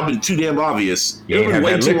died, that would have been too damn obvious. It would have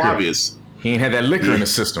been way too obvious. He ain't had that liquor in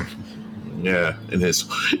his system. Yeah, in his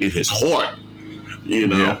heart. You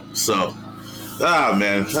know? Yeah. So...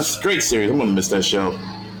 man, that's a great series. I'm gonna miss that show.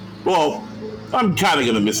 Well, I'm kind of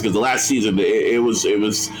gonna miss it because the last season it was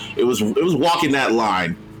walking that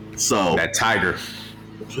line. So that tiger,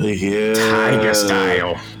 yeah, tiger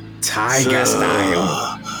style.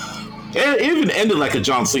 It even ended like a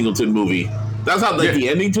John Singleton movie. That's how the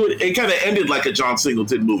ending to it. It kind of ended like a John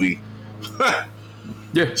Singleton movie.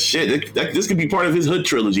 Yeah, shit. This could be part of his Hood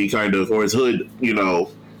trilogy, kind of, or his Hood,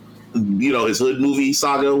 his Hood movie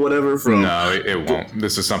saga or whatever. No, it won't.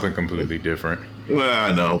 This is something completely different.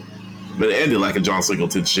 Well, I know. But it ended like a John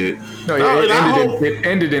Singleton shit. No, it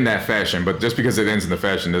ended in that fashion, but just because it ends in the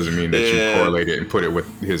fashion doesn't mean that you correlate it and put it with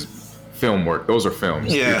his film work. Those are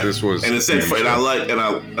films. Yeah, this was, and it said, and I like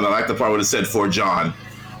the part where it said for John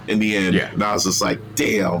in the end. Yeah. And I was just like,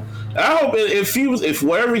 damn. I hope if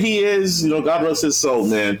wherever he is, God rest his soul,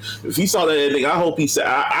 man. If he saw that ending, I hope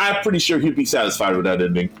I'm pretty sure he'd be satisfied with that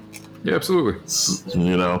ending. Yeah, absolutely.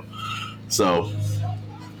 So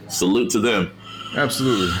salute to them.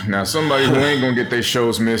 Absolutely. Now, somebody who ain't gonna get their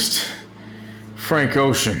shows missed, Frank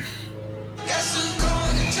Ocean.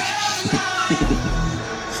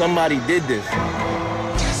 Somebody did this.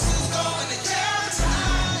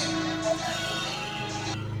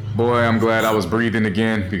 Boy, I'm glad I was breathing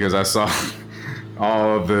again because I saw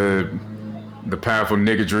all of the powerful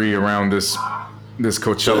niggadry around this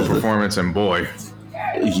Coachella performance, and boy,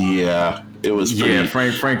 yeah, it was pretty... Yeah,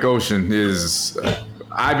 Frank Ocean is...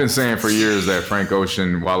 I've been saying for years that Frank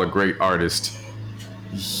Ocean, while a great artist,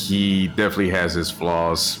 he definitely has his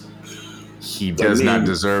flaws. He does not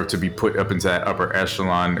deserve to be put up into that upper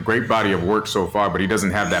echelon. A great body of work so far, but he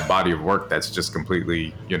doesn't have that body of work that's just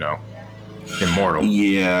completely, immortal.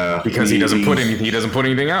 Yeah, because he doesn't put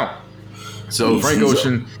anything out. So Frank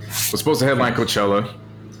Ocean was supposed to headline Coachella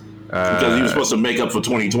because he was supposed to make up for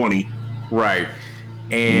 2020, right?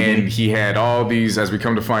 And he had all these, as we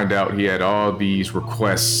come to find out, he had all these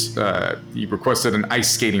requests. He requested an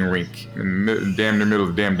ice skating rink in damn near middle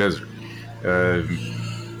of the damn desert.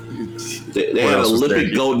 They had an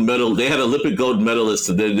Olympic gold medal. They had Olympic gold medalists,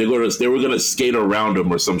 and they were going to skate around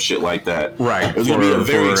him or some shit like that. Right. It was going to be a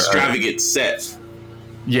very extravagant set.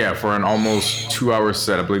 Yeah, for an almost 2-hour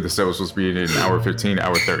set. I believe the set was supposed to be an hour 15,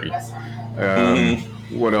 hour 30.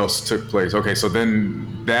 What else took place? Okay, so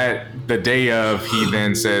then the day of, he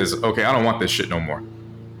then says, okay, I don't want this shit no more.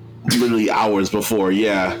 Literally hours before,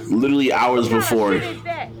 yeah. Literally hours before.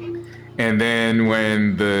 And then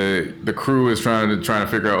when the crew is trying to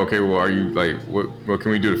figure out, okay, well, are you like, what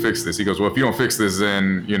can we do to fix this? He goes, well, if you don't fix this,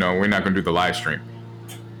 then we're not going to do the live stream.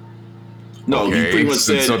 No, okay. He pretty much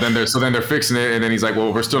said. So then they're fixing it, and then he's like,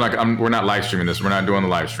 well, we're not live streaming this. We're not doing the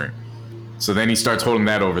live stream. So then he starts holding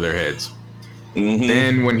that over their heads. Mm-hmm.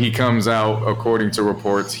 Then when he comes out, according to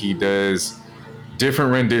reports, he does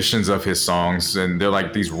different renditions of his songs, and they're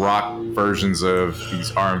like these rock versions of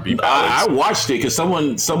these R&B ballads. I watched it because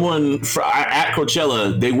someone at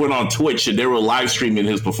Coachella, they went on Twitch and they were live streaming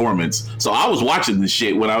his performance. So I was watching this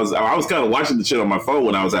shit when I was kind of watching the shit on my phone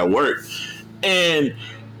when I was at work, and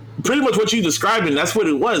pretty much what you describing, that's what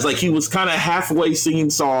it was. Like, he was kind of halfway singing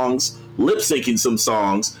songs, lip syncing some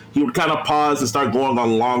songs. He would kind of pause and start going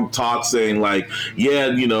on long talks saying like, yeah,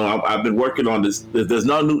 I've been working on this. There's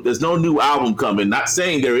no new album coming. Not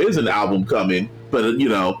saying there is an album coming, but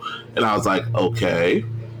and I was like, okay.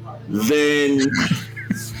 Then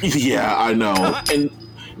yeah, I know. And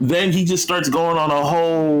then he just starts going on a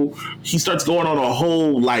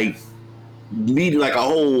whole like media, like a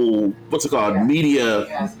whole, what's it called?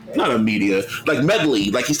 Media, not a media, like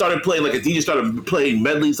medley. Like, he started playing, like a DJ started playing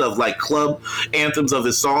medleys of like club anthems of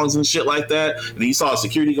his songs and shit like that. And he saw a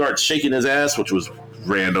security guard shaking his ass, which was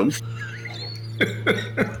random.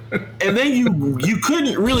 And then you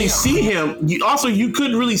couldn't really see him. You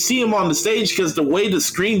couldn't really see him on the stage because the way the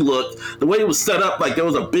screen looked, the way it was set up, like there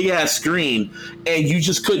was a big ass screen, and you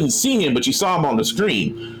just couldn't see him, but you saw him on the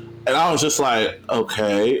screen. And I was just like,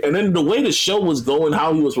 okay. And then the way the show was going,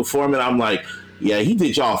 how he was performing, I'm like, yeah, he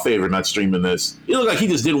did y'all a favor not streaming this. It looked like he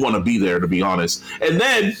just didn't want to be there, to be honest. And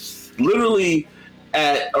then, literally,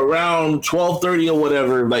 at around 12:30 or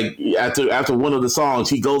whatever, like after one of the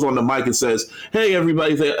songs, he goes on the mic and says, hey,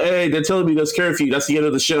 everybody, hey, they're telling me there's curfew. That's the end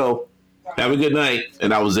of the show. Have a good night.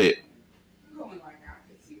 And that was it.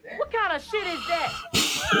 What kind of shit is that?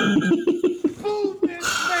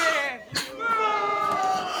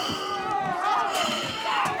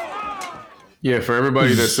 Yeah, for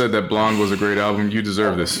everybody that said that Blonde was a great album, you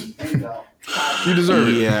deserve this. You deserve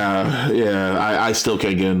it. Yeah. I still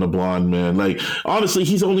can't get into Blonde, man. Like, honestly,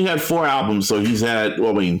 he's only had 4 albums, so he's had,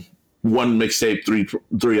 one mixtape,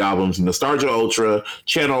 three albums: Nostalgia Ultra,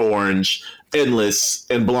 Channel Orange, Endless,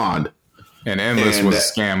 and Blonde. And Endless was a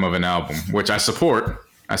scam of an album, which I support.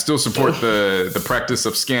 I still support the practice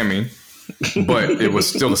of scamming, but it was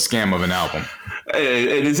still a scam of an album.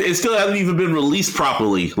 And it still hasn't even been released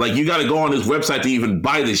properly. Like, you got to go on his website to even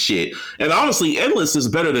buy this shit. And honestly, Endless is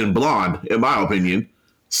better than Blonde, in my opinion.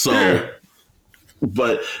 So, yeah.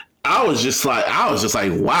 But I was just like,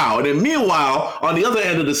 wow. And then meanwhile, on the other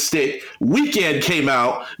end of the stick, Weeknd came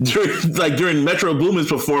out during Metro Boomin's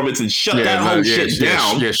performance and shut that whole shit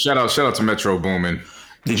down. Yeah, shout out to Metro Boomin.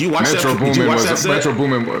 Did you watch that? Did you watch that set? Metro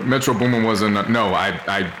Boomin wasn't. No,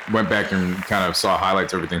 I went back and kind of saw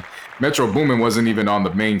highlights, everything. Metro Boomin wasn't even on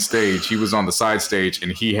the main stage. He was on the side stage,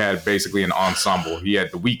 and he had basically an ensemble. He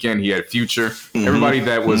had The Weeknd, he had Future. Mm-hmm. Everybody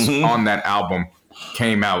that was on that album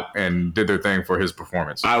came out and did their thing for his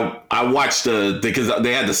performance. I watched because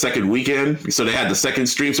they had the second weekend, so they had the second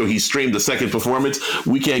stream, so he streamed the second performance.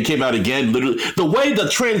 Weekend came out again. Literally, the way the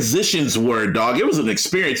transitions were, dog, it was an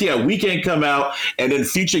experience. Yeah, Weekend come out, and then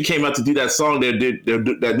Future came out to do that song. They did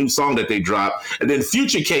that new song that they dropped, and then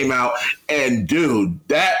Future came out, and dude,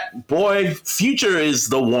 that boy, Future is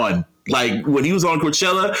the one. Like when he was on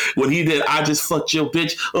Coachella, when he did "I Just Fucked Your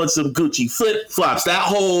Bitch" on some Gucci flip flops, that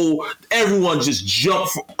whole everyone just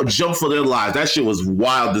jumped for their lives. That shit was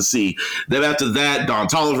wild to see. Then after that, Don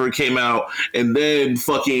Toliver came out, and then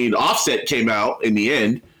fucking Offset came out in the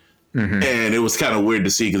end, and it was kind of weird to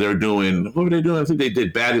see because they were doing what were they doing? I think they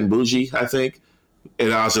did "Bad and Bougie," I think,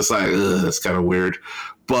 and I was just like, ugh, that's kind of weird,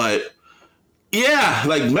 but yeah,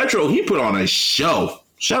 like Metro, he put on a show.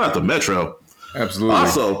 Shout out to Metro. Absolutely.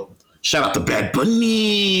 Also, shout out to Bad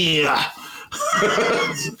Bunny.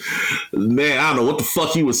 Man, I don't know what the fuck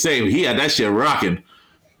he was saying. He had that shit rocking.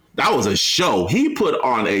 That was a show. He put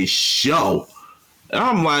on a show. And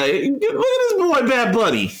I'm like, look at this boy, Bad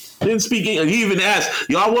Bunny. Didn't speak English. He even asked,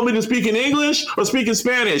 y'all want me to speak in English or speak in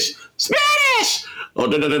Spanish? Spanish! Oh,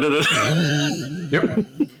 Yep.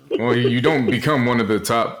 Well, you don't become one of the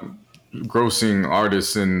top grossing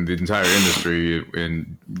artists in the entire industry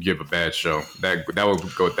and give a bad show. That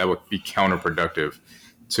would be counterproductive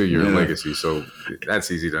to your legacy. So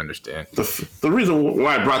that's easy to understand. The reason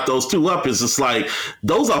why I brought those two up is just like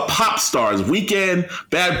those are pop stars. Weeknd,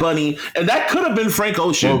 Bad Bunny, and that could have been Frank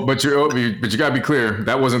Ocean. Well, but you gotta be clear.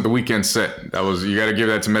 That wasn't the Weeknd set. That was, you gotta give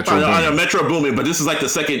that to Metro Boomin. Metro Boomin. But this is like the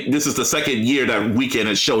second year that Weeknd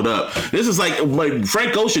has showed up. This is like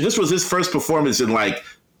Frank Ocean. This was his first performance in like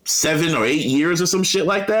 7 or 8 years or some shit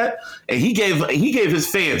like that, and he gave his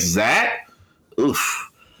fans that. Oof.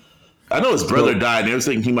 I know his brother died, and I was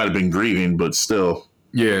thinking he might have been grieving, but still.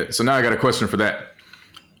 Yeah. So now I got a question for that.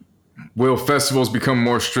 Will festivals become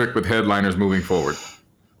more strict with headliners moving forward?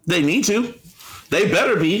 They need to. They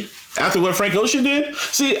better be. After what Frank Ocean did.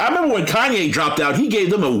 See, I remember when Kanye dropped out, he gave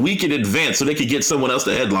them a week in advance so they could get someone else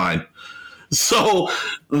to headline. So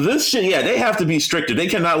this shit, yeah, they have to be stricter. They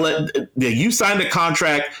cannot you signed a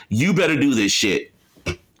contract, you better do this shit.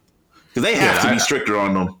 Because they have to be stricter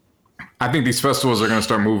on them. I think these festivals are going to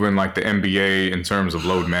start moving like the NBA in terms of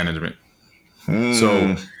load management.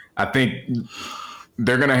 So I think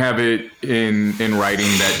they're going to have it in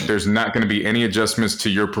writing that there's not going to be any adjustments to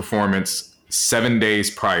your performance 7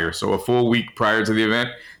 days prior. So a full week prior to the event,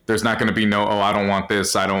 there's not going to be no, oh, I don't want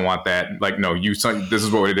this, I don't want that. Like, no, this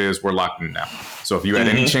is what it is. We're locked in now. So if you had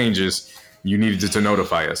any changes, you needed to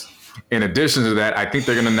notify us. In addition to that, I think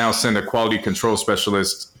they're going to now send a quality control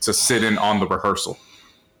specialist to sit in on the rehearsal.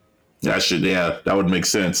 That would make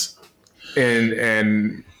sense.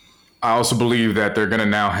 And I also believe that they're going to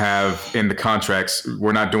now have in the contracts,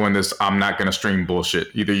 we're not doing this, I'm not going to stream bullshit.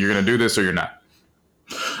 Either you're going to do this or you're not.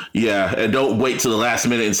 Yeah, and don't wait till the last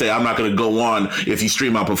minute and say I'm not going to go on if you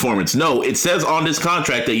stream my performance. No, it says on this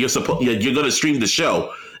contract that you're going to stream the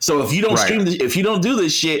show. So if you don't if you don't do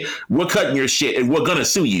this shit, we're cutting your shit and we're going to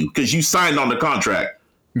sue you because you signed on the contract.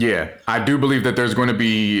 Yeah, I do believe that there's going to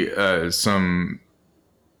be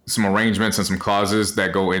some arrangements and some clauses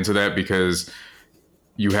that go into that because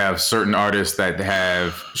you have certain artists that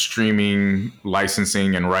have streaming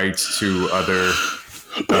licensing and rights to other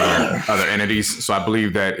entities. So I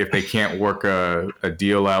believe that if they can't work a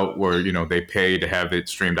deal out where, they pay to have it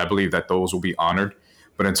streamed, I believe that those will be honored.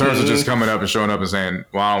 But in terms of just coming up and showing up and saying,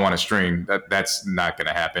 well, I don't want to stream, that's not going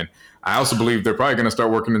to happen. I also believe they're probably going to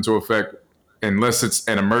start working into effect, unless it's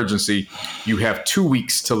an emergency, you have 2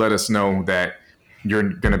 weeks to let us know that you're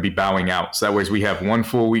going to be bowing out. So that way we have 1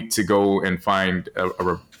 full week to go and find a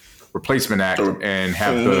replacement act and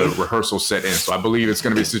have the rehearsal set in. So I believe it's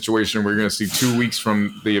going to be a situation where you're going to see 2 weeks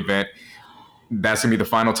from the event. That's going to be the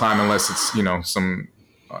final time, unless it's,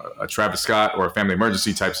 a Travis Scott or a family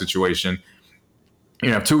emergency type situation.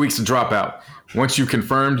 You have 2 weeks to drop out. Once you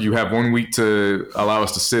confirmed, you have 1 week to allow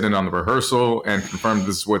us to sit in on the rehearsal and confirm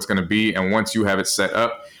this is what it's going to be. And once you have it set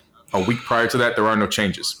up, a week prior to that, there are no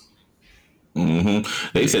changes.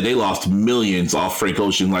 They said they lost millions off Frank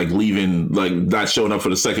Ocean, like leaving, like not showing up for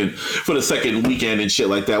the second weekend and shit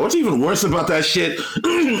like that. What's even worse about that shit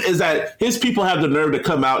is that his people have the nerve to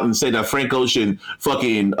come out and say that Frank Ocean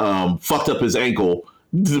fucking fucked up his ankle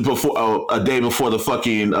before a day before the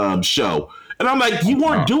fucking show, and I'm like, you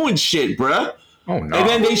weren't doing shit, bruh. Oh no! And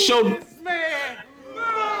then they showed.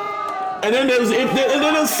 And then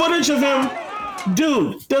there's footage of him.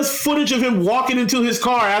 Dude, there's footage of him walking into his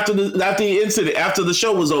car after the incident, after the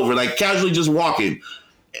show was over, like casually just walking.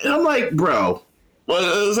 And I'm like, bro.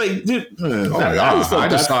 Well, it was like, dude.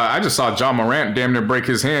 I just saw John Morant damn near break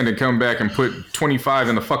his hand and come back and put 25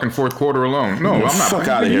 in the fucking fourth quarter alone. No, I'm not. Fuck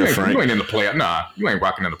out of here, Frank. You ain't in the playoffs. Nah, you ain't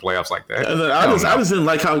rocking in the playoffs like that. I just didn't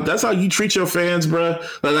like how that's how you treat your fans, bro.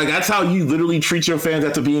 Like that's how you literally treat your fans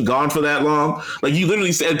after being gone for that long. Like you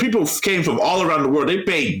literally said, people came from all around the world. They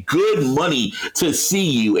paid good money to see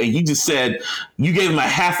you, and you just said you gave them a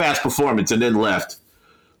half-ass performance and then left.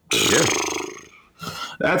 Yeah.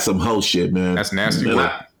 That's some hoe shit, man. That's nasty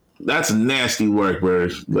work. That's nasty work, bro.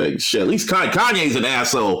 Like, shit, at least Kanye's an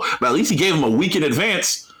asshole, but at least he gave him a week in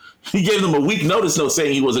advance. He gave them a week notice note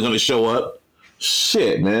saying he wasn't going to show up.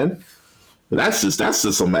 Shit, man. That's just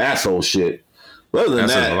some asshole shit. Other than that,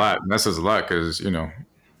 says a lot. That says a lot because,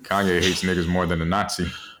 Kanye hates niggas more than a Nazi.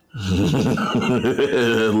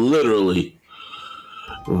 Literally.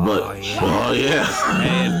 But, oh yeah.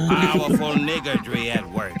 There's powerful niggardry at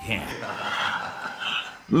work here.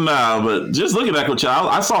 Nah, but just looking at Coachella,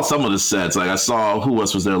 I saw some of the sets. Like I saw who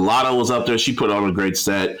else was there. Lotto was up there. She put on a great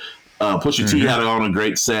set. Pusha T had on a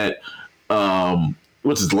great set.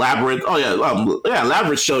 Which is Labyrinth. Oh yeah,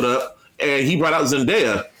 Labyrinth showed up and he brought out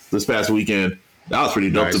Zendaya this past weekend. That was pretty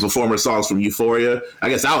dope. Nice. To perform her songs from Euphoria. I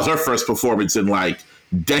guess that was her first performance in like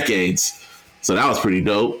decades. So that was pretty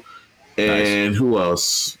dope. And who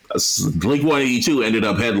else? Blink-182 ended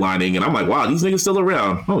up headlining, and I'm like, wow, these niggas still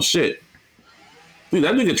around. Oh shit. Dude,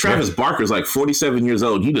 that nigga Travis Barker's like 47 years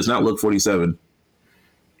old. He does not look 47.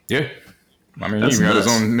 Yeah. I mean, he even got his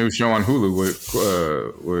own new show on Hulu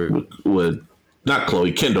with not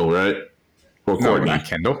Chloe, Kendall, right? Or Courtney. No, not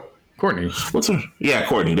Kendall. Courtney. What's her? Yeah,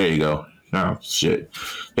 Courtney. There you go. Oh, shit.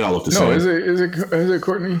 They all look the same. No, is it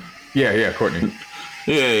Courtney? Yeah, Courtney.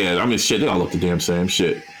 Yeah. I mean, shit, they all look the damn same.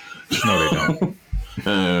 Shit. No, they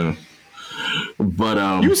don't.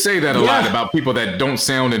 But you say that a lot about people that don't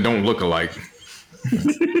sound and don't look alike.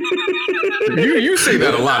 you say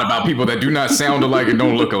that a lot about people that do not sound alike and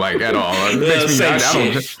don't look alike at all. It makes me, I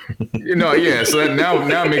don't, so that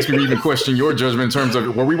now it makes me even question your judgment in terms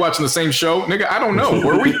of, were we watching the same show? Nigga, I don't know.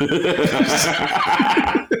 Were we?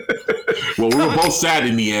 Well, we were both sad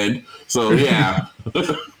in the end. So yeah.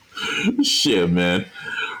 Shit, man.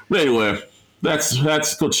 But anyway, that's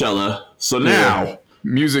Coachella. So now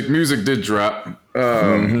music did drop.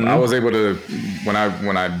 I was able to, when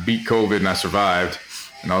I beat COVID and I survived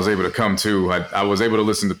and I was able to come to, I was able to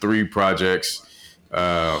listen to 3 projects.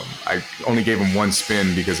 I only gave them one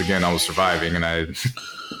spin because again, I was surviving and I had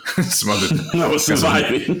some other. I was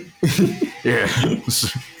surviving. Yeah.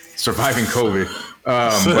 Surviving COVID.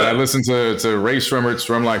 But I listened to Rae Sremmurd,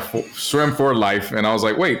 Sremm for Life. And I was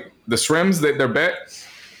like, wait, the Sremms, they're back?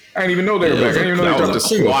 I didn't even know they were back. I didn't even know they dropped a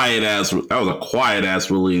single. That was a quiet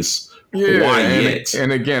ass release. Yeah,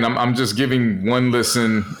 and again, I'm just giving one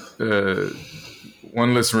listen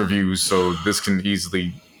reviews, so this can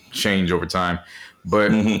easily change over time.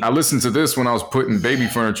 But I listened to this when I was putting baby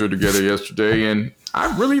furniture together yesterday, and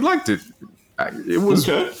I really liked it. It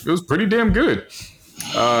was pretty damn good.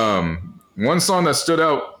 One song that stood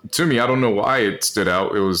out to me, I don't know why it stood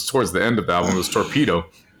out. It was towards the end of the album. It was Torpedo.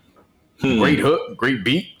 Great hook, great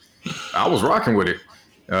beat. I was rocking with it.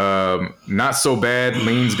 Not So Bad,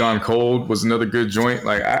 Lean's Gone Cold was another good joint.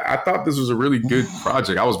 Like I thought this was a really good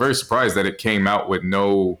project. I was very surprised that it came out with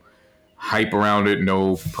no hype around it,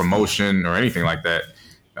 no promotion or anything like that.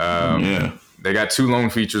 They got 2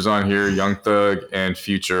 lone features on here, Young Thug and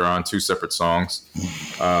Future on 2 separate songs.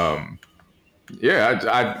 I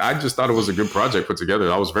just thought it was a good project put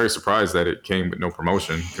together. I was very surprised that it came with no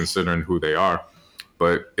promotion considering who they are.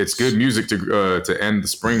 But it's good music to end the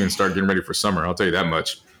spring and start getting ready for summer. I'll tell you that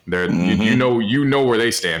much. You know where they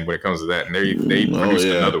stand when it comes to that, and they produced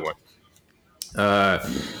another one.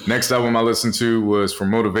 Next album I listened to was for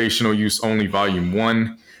Motivational Use Only Volume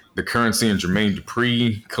 1, the Curren and Jermaine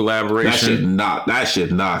Dupri collaboration. That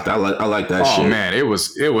shit knocked. I like that shit. Oh man, it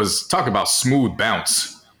was talk about smooth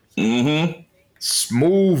bounce.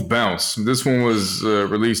 Smooth bounce. This one was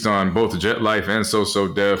released on both Jet Life and So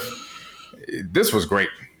Def. This was great.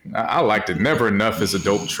 I liked it. Never Enough is a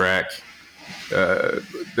dope track.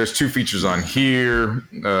 There's 2 features on here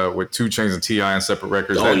with 2 Chainz and T.I. on separate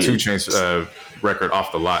records. 2 Chainz record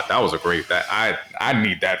Off the Lot. That was a great. That I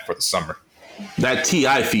need that for the summer. That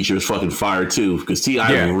T.I. feature is fucking fire too, because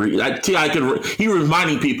T.I. He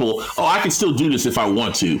reminding people, I can still do this if I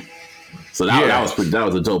want to. So that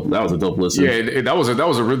was a dope listen. Yeah, that was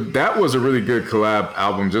a really good collab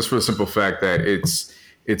album, just for the simple fact that it's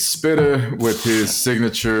Spitta with his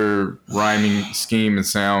signature rhyming scheme and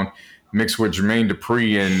sound, mixed with Jermaine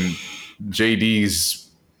Dupri and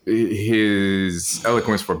his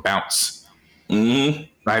eloquence for bounce. Mm-hmm.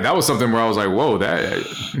 Like, that was something where I was like, whoa, that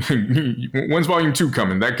when's volume 2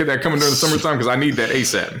 coming? That coming during the summertime? Because I need that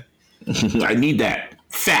ASAP. I need that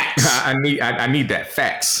facts. I need that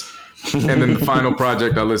facts. And then the final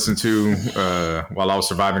project I listened to while I was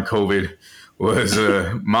surviving COVID was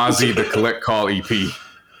Mozzy, the Kollect Kall EP.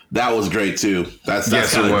 That was great too.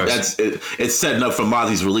 It's setting up for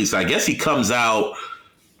Mozzy's release. I guess he comes out.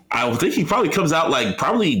 I think he probably comes out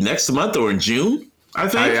probably next month or in June. I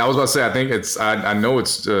think. I was about to say. I think it's. I know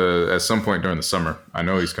it's at some point during the summer. I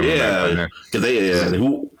know he's coming back.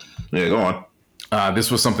 Yeah, go on. This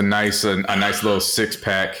was something nice. A nice little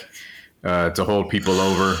 6-pack to hold people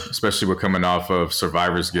over, especially with coming off of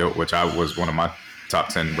Survivor's Guilt, which was one of my top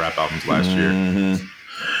 10 rap albums last year.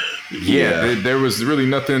 Yeah, there was really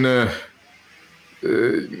nothing. I'm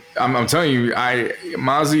telling you,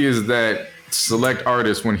 Mozzy is that select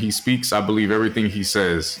artist. When he speaks, I believe everything he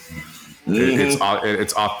says.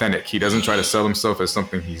 It's authentic. He doesn't try to sell himself as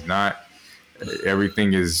something he's not.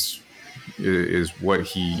 Everything is what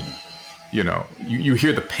he, you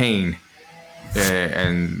hear the pain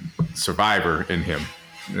and survivor in him.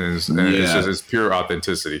 It's just it's pure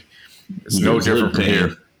authenticity. It's no different from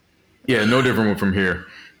here. Yeah, no different from here.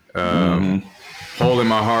 Hole in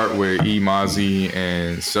My Heart with E. Mozzy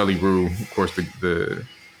and Celly Rue, of course, the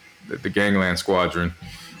Gangland Squadron.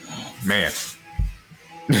 Man.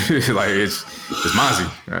 It's Mozzy.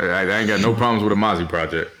 I ain't got no problems with a Mozzy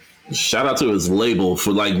project. Shout out to his label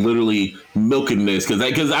for literally milking this,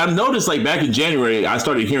 because I've noticed back in January I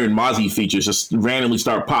started hearing Mozzy features just randomly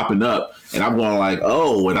start popping up, and I'm going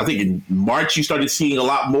and I think in March you started seeing a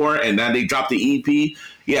lot more, and now they dropped the EP.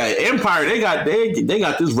 Yeah, Empire, they got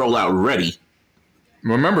this rollout ready.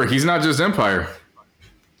 Remember, he's not just Empire.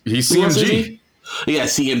 He's CMG. Yeah,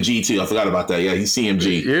 CMG too. I forgot about that. Yeah, he's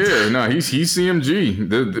CMG. Yeah, no, he's CMG.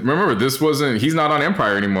 Remember, he's not on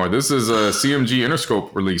Empire anymore. This is a CMG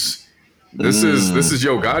Interscope release. This is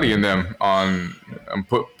Yo Gotti and them on.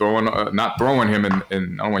 Not throwing him in.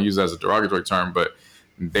 I don't want to use that as a derogatory term, but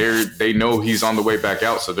they know he's on the way back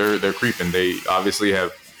out, so they're creeping. They obviously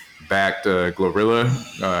have backed Glorilla,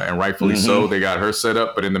 and rightfully so. They got her set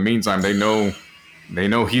up, but in the meantime, they know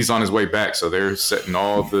he's on his way back, so they're planting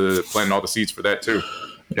all the seeds for that too.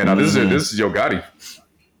 Yeah, now this is Yo Gotti.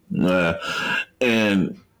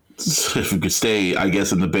 And if we could stay, I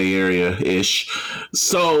guess, in the Bay Area ish.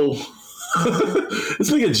 So this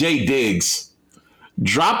nigga Jay Diggs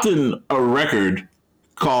dropped in a record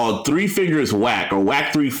called 3 Fingers Whack, or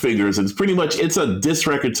Whack 3 Fingers. And it's a diss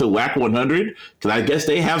record to Whack 100, because I guess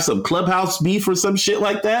they have some Clubhouse beef or some shit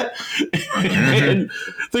like that. And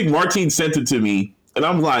I think Martine sent it to me, and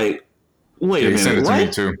I'm like, wait a minute, sent it what? to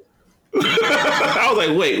me too. I was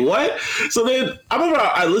like, wait, what? So then I remember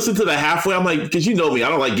I listened to the halfway. I'm like, because you know me, I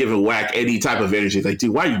don't like giving Whack any type of energy. Like,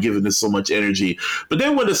 dude, why are you giving this so much energy? But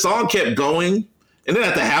then when the song kept going, and then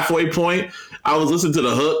at the halfway point, I was listening to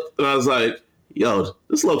the hook, and I was like, yo,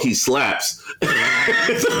 this low-key slaps.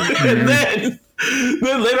 And then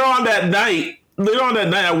later on that night,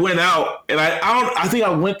 I went out, and I think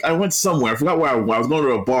I went somewhere. I forgot where I was going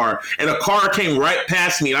to a bar, and a car came right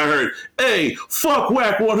past me, and I heard, "Hey, fuck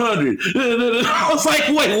Whack 100." I was like,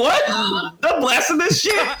 "Wait, what? They're blasting this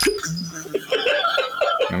shit."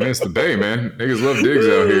 I mean, it's the Bay, man. Niggas love Diggs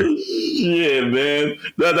out here. Yeah, man.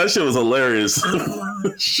 That shit was hilarious.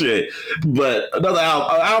 Shit. But another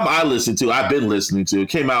album I've been listening to, it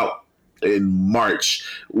came out in March,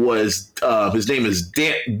 was his name is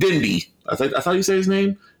Dende. I thought you said his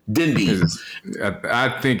name? Dende. I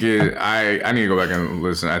think I need to go back and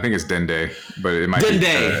listen. I think it's Dende, but it might Dende.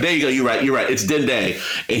 be There you go. You're right. It's Dende.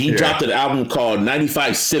 And he dropped an album called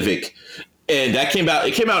 95 Civic. And that came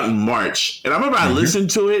out in March. And I remember I listened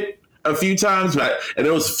to it a few times, and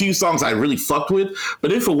there was a few songs I really fucked with.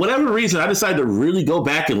 But then for whatever reason, I decided to really go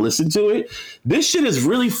back and listen to it. This shit is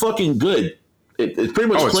really fucking good. It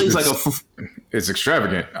pretty much plays like a... It's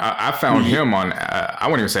extravagant. I found him on, I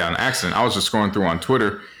wouldn't even say on accident. I was just scrolling through on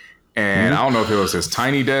Twitter, and I don't know if it was his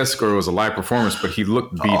Tiny Desk or it was a live performance, but he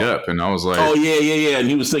looked beat up, and I was like... Oh, yeah. And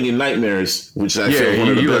he was singing Nightmares, which I feel one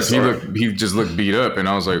of the best. He just looked beat up, and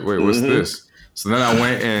I was like, wait, what's this? So then I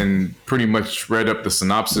went and pretty much read up the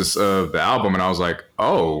synopsis of the album, and I was like,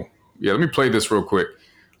 oh, yeah, let me play this real quick.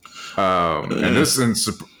 And this is...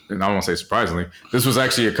 And I won't say surprisingly, this was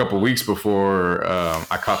actually a couple weeks before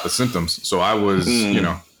I caught the symptoms. So I was,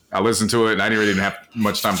 I listened to it, and I didn't really have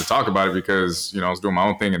much time to talk about it because, I was doing my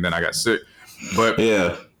own thing, and then I got sick. But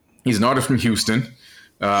he's an artist from Houston.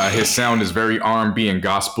 His sound is very R&B and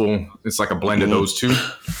gospel. It's like a blend of those two.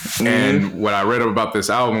 And what I read about this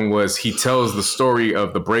album was he tells the story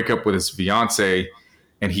of the breakup with his fiance,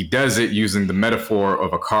 and he does it using the metaphor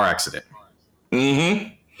of a car accident.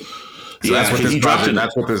 So that's what this project.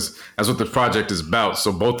 That's what the project is about.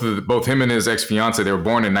 So both him and his ex-fiance, they were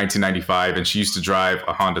born in 1995, and she used to drive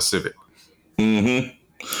a Honda Civic.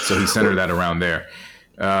 So he centered that around there.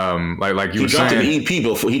 Like you were saying,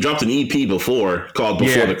 he dropped an EP before called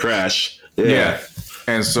Before the Crash. Yeah.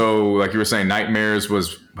 And so, like you were saying, Nightmares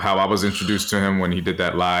was how I was introduced to him when he did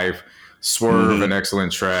that live. Swerve, an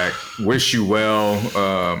excellent track. Wish You Well.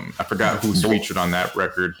 I forgot who's featured on that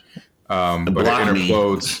record, but it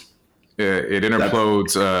interplodes. It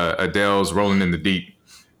interplodes Adele's "Rolling in the Deep."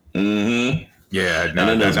 Yeah,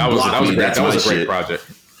 no, that was a great project.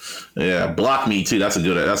 Yeah, Block Me too. That's a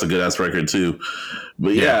good ass record too.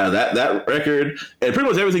 But yeah, that record and pretty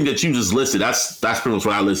much everything that you just listed. That's pretty much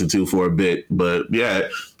what I listened to for a bit. But yeah,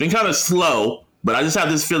 it's been kind of slow. But I just have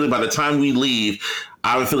this feeling by the time we leave,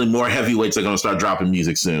 I have a feeling more heavyweights are going to start dropping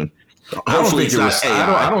music soon. Hopefully it's not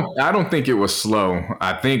AI. I don't think it was slow.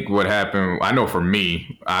 I think what happened, I know for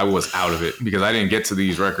me, I was out of it because I didn't get to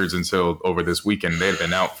these records until over this weekend. They'd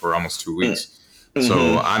been out for almost 2 weeks.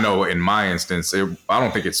 So I know in my instance, I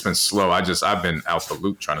don't think it's been slow. I've been out the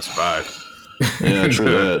loop trying to survive. Yeah, true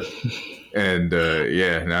that. And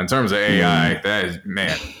now in terms of AI, that is,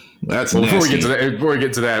 man. That's before nasty. we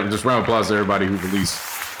get to that, just round of applause to everybody who released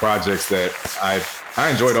projects that I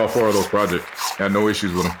enjoyed all 4 of those projects. I had no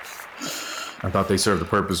issues with them. I thought they served the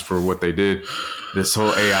purpose for what they did. This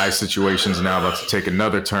whole AI situation is now about to take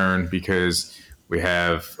another turn because we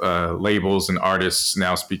have labels and artists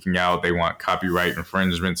now speaking out. They want copyright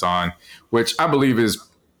infringements on, which I believe is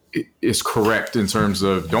correct in terms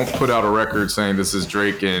of don't put out a record saying this is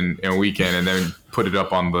Drake and Weeknd and then put it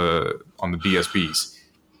up on the DSPs.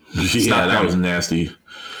 Yeah, that was nasty.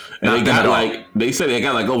 And they got they said they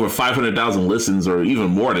got like over 500,000 listens or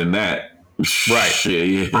even more than that. Right.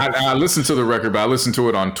 Yeah. I listened to the record, but I listened to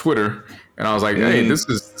it on Twitter and I was like, hey, this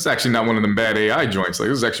is actually not one of them bad AI joints. Like,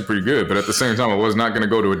 this is actually pretty good. But at the same time, I was not going to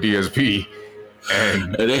go to a DSP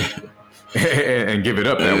and give it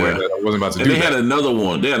up that way. I wasn't about to do that. They had another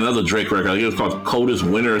one. They had another Drake record. I think it was called Coldest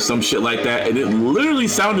Winter or some shit like that. And it literally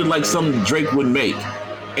sounded like something Drake would make.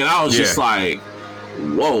 And I was just like,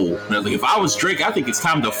 whoa. And like, if I was Drake, I think it's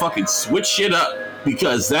time to fucking switch shit up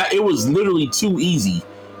because it was literally too easy.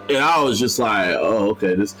 And I was just like, oh,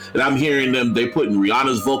 okay. And I'm hearing them, they putting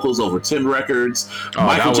Rihanna's vocals over 10 records. Oh,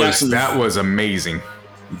 Michael Jackson's. That was amazing.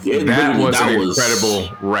 Yeah, that was an incredible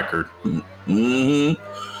record.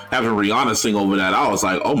 Having Rihanna sing over that, I was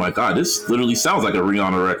like, oh my God, this literally sounds like a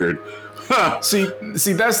Rihanna record. See,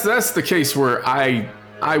 that's the case where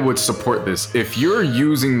I would support this. If you're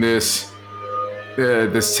using this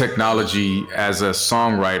technology as a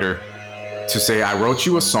songwriter to say, I wrote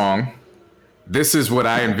you a song, this is what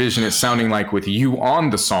I envision it sounding like with you on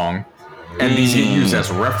the song, and these get used as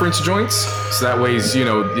reference joints. So that way,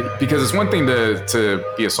 because it's one thing to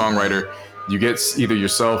be a songwriter, you get either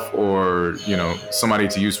yourself or somebody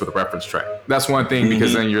to use for the reference track. That's one thing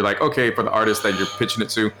because then you're like, okay, for the artist that you're pitching it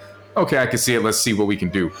to, okay, I can see it. Let's see what we can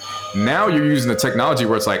do. Now you're using the technology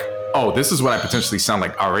where it's like, oh, this is what I potentially sound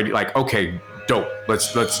like already. Like, okay, dope.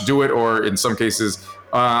 Let's do it. Or in some cases,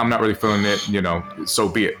 I'm not really feeling it, so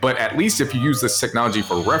be it. But at least if you use this technology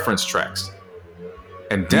for reference tracks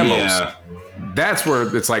and demos, that's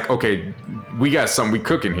where it's like, okay, we got something we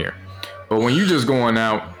cooking here. But when you just going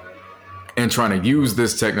out and trying to use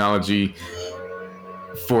this technology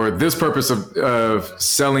for this purpose of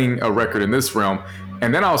selling a record in this realm,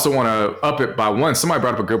 and then I also want to up it by one. Somebody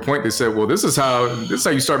brought up a good point. They said, well, this is how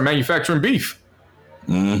you start manufacturing beef.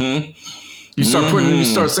 You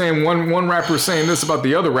start saying one rapper saying this about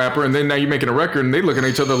the other rapper, and then now you're making a record, and they looking at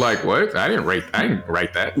each other like, "What? I didn't write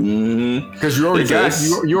that." Because you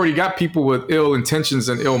already got people with ill intentions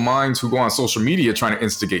and ill minds who go on social media trying to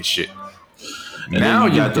instigate shit. Now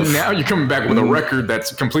you're coming back with a record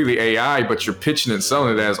that's completely AI, but you're pitching it and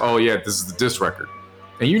selling it as, "Oh yeah, this is the diss record,"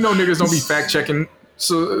 and niggas don't be fact checking,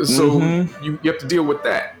 so you have to deal with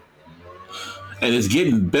that. And it's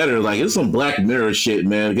getting better. Like, it's some Black Mirror shit,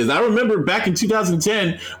 man. Because I remember back in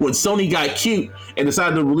 2010 when Sony got cute and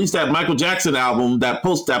decided to release that Michael Jackson album, that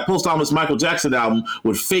posthumous Michael Jackson album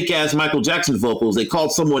with fake ass Michael Jackson vocals. They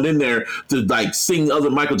called someone in there to like sing other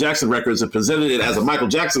Michael Jackson records and presented it as a Michael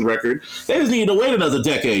Jackson record. They just needed to wait another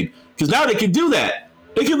decade because now they can do that.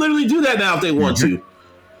 They can literally do that now if they want to.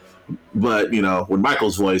 But with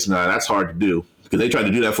Michael's voice, that's hard to do. Because they tried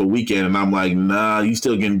to do that for a weekend, and I'm like, nah, you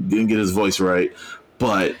still didn't get his voice right.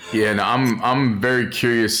 But yeah, no, I'm very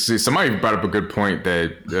curious. See, somebody brought up a good point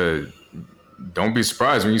that don't be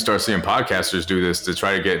surprised when you start seeing podcasters do this to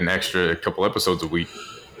try to get an extra couple episodes a week.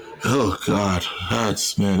 oh god,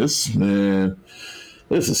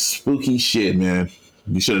 this is spooky shit, man.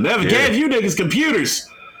 You should have never gave you niggas computers.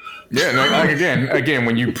 Yeah, no, like again,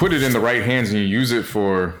 when you put it in the right hands and you use it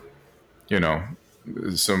for,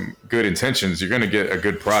 some good intentions, you're gonna get a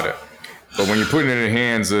good product. But when you put it in the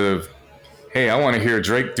hands of, hey, I want to hear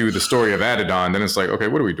Drake do the story of Adidon, then it's like, okay,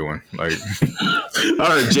 what are we doing? Like, I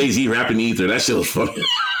heard Jay-Z rapping Ether. That shit was funny.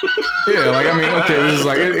 yeah, like I mean, okay, this is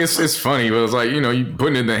like it's funny, but it's like you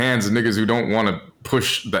putting it in the hands of niggas who don't want to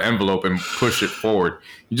push the envelope and push it forward.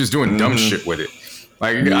 You're just doing dumb shit with it.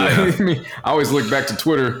 Like I always look back to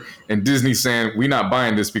Twitter and Disney saying we not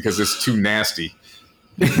buying this because it's too nasty.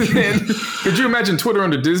 Could you imagine Twitter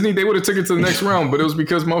under Disney? They would have took it to the next round, but it was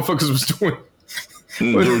because motherfuckers was doing.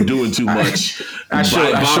 They were doing too much. Bob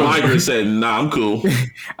Iger said, "Nah, I'm cool."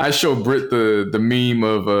 I showed Britt the meme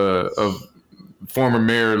of former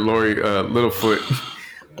Mayor Lori Littlefoot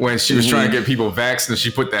when she was trying to get people vaxxed and she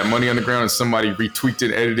put that money on the ground and somebody retweaked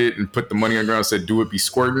it, edited it, and put the money on the ground and said, "Do it be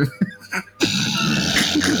squirting."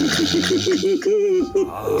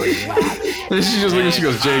 Oh, yeah. And she just looks, she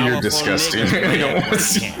goes, "Jay, you're disgusting."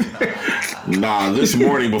 Nah, this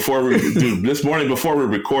morning before we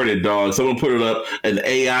recorded, dog, someone put it up, an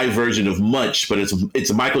AI version of Munch, but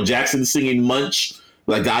it's Michael Jackson singing Munch,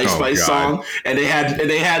 like the Ice Spice song, and they had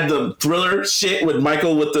the Thriller shit with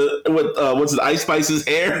Michael with what's the Ice Spice's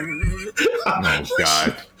hair. Oh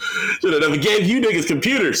god, should have never gave you niggas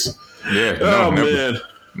computers. Yeah, man,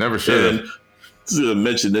 never should have. To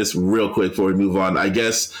mention this real quick before we move on, I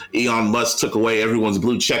guess Elon Musk took away everyone's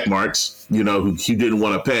blue check marks, who he didn't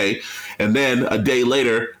want to pay, and then a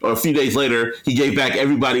few days later, he gave back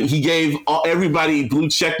everybody. He gave everybody blue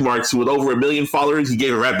check marks with over 1 million followers. He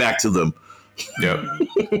gave it right back to them. Yep.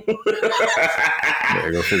 Yeah,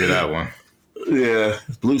 go figure that one. Yeah,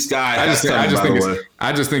 blue sky. I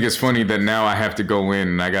just think it's funny that now I have to go in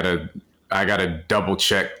and I gotta double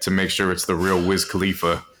check to make sure it's the real Wiz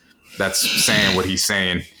Khalifa that's saying what he's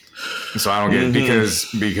saying. So I don't get it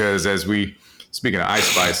because as speaking of Ice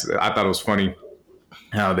Spice, I thought it was funny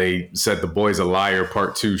how they said The Boy's a Liar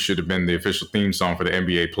Part 2 should have been the official theme song for the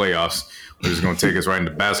NBA playoffs, which is going to take us right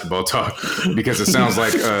into basketball talk because it sounds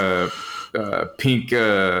like Pink,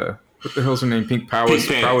 what the hell's her name? Pink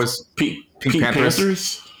Panthers?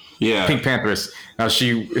 Yeah. Pink Panthers. Now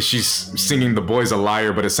she's singing The Boy's a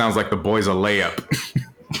Liar, but it sounds like The Boy's a Layup.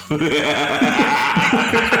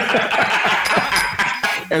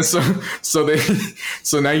 And so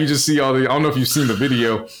now you just see all the, I don't know if you've seen the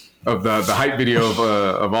video of the hype video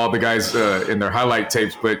of all the guys in their highlight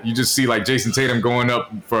tapes, but you just see like Jason Tatum going up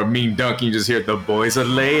for a mean dunk and you just hear The Boy's a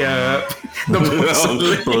Layup. The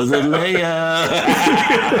Boy's a Layup.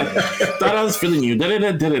 Thought I was feeling you.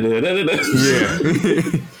 Yeah.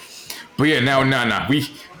 But yeah, now we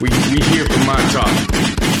hear from my talk.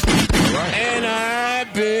 And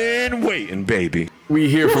I've been waiting, baby. We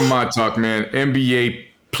hear from my talk, man. NBA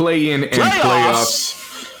play-in and playoffs.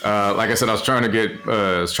 Like I said, I was trying to get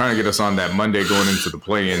us on that Monday going into the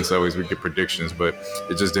play-in, so always we get predictions, but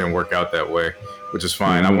it just didn't work out that way, which is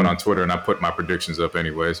fine. I went on Twitter and I put my predictions up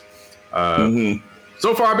anyways. So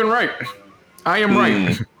far, I've been right. I am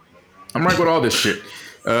right. I'm right with all this shit.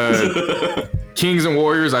 Kings and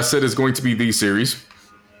Warriors, I said, is going to be the series.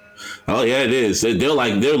 Oh yeah, it is. They're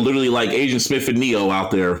literally like Agent Smith and Neo out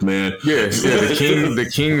there, man. Yeah. The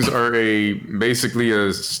Kings are basically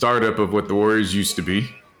a startup of what the Warriors used to be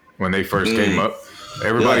when they first came up.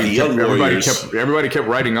 Everybody kept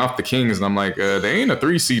writing off the Kings, and I'm like, they ain't a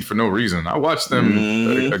 3 seed for no reason. I watched them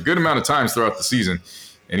a good amount of times throughout the season,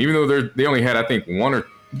 and even though they only had, I think, one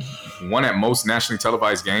at most nationally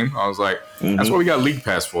televised game, I was like, that's what we got League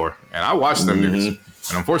Pass for, and I watched them niggas.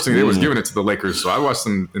 And unfortunately, they was giving it to the Lakers, so I watched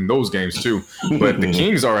them in those games too. But the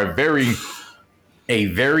Kings are a very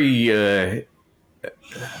they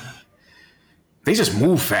just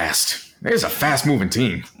move fast. They're just a fast-moving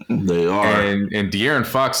team. They are. And De'Aaron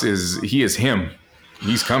Fox is him.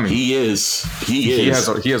 He's coming. He is. He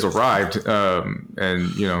has arrived.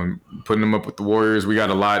 And putting him up with the Warriors, we got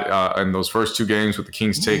a lot in those first 2 games with the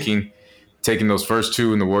Kings taking those first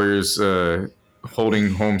 2 and the Warriors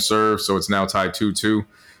holding home serve, so it's now tied 2-2.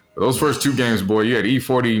 Those first 2 games, boy, you had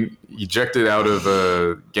E40 ejected out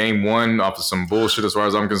of game 1 off of some bullshit as far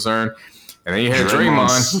as I'm concerned, and then you had Draymond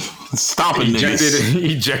stopping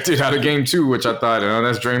ejected out of game 2, which I thought,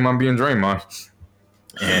 that's Draymond being Draymond.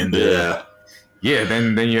 And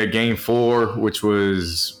then you had game 4, which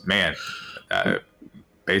was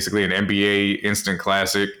basically an NBA instant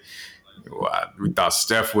classic. we thought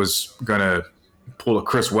Steph was gonna pull a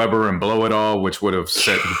Chris Webber and blow it all, which would have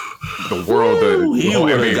set the world, the whole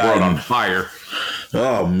NBA world on fire.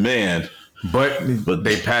 Oh man! But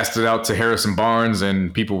they passed it out to Harrison Barnes,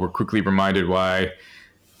 and people were quickly reminded why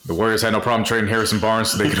the Warriors had no problem trading Harrison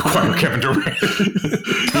Barnes so they could acquire Kevin Durant.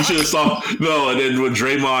 You should have saw and then when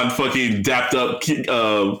Draymond fucking dapped up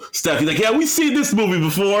Steph, he's like, "Yeah, we've seen this movie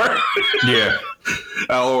before." Yeah.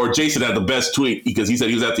 Or Jason had the best tweet because he said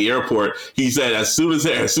he was at the airport. He said as soon as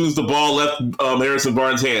the ball left Harrison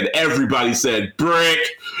Barnes' hand, everybody said brick.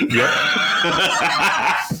 Yep.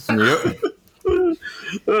 Yep.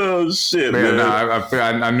 Oh shit, man!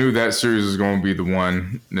 I knew that series was going to be the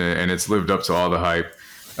one, and it's lived up to all the hype.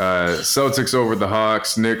 Celtics over the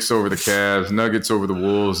Hawks, Knicks over the Cavs, Nuggets over the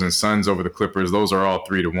Wolves, and Suns over the Clippers. Those are all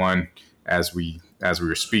 3-1 as we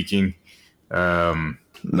were speaking.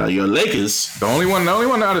 Now your Lakers. The only one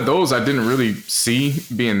out of those I didn't really see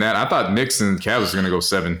being that. I thought Knicks and Cavs was going to go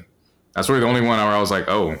 7. That's really the only one where I was like,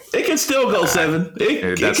 oh, it can still go 7.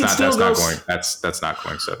 That's not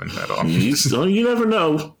going 7 at all. You never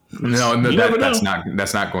know.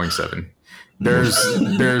 That's not going 7. There's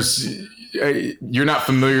you're not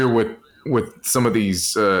familiar with some of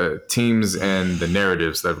these teams and the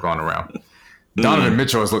narratives that have gone around. Donovan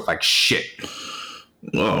Mitchell has looked like shit.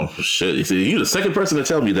 Oh shit! You see, you're the second person to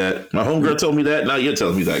tell me that. My homegirl told me that. Now you're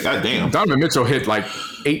telling me that. God damn! Donovan Mitchell hit like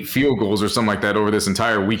 8 field goals or something like that over this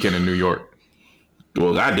entire weekend in New York.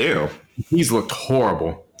 Well, goddamn, he's looked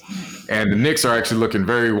horrible, and the Knicks are actually looking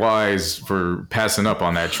very wise for passing up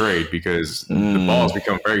on that trade because the ball's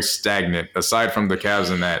become very stagnant. Aside from the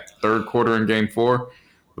Cavs in that third quarter in Game 4,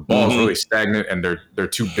 the ball's really stagnant, and their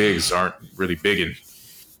two bigs aren't really bigging.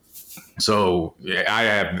 So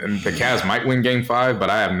yeah, the Cavs might win Game 5, but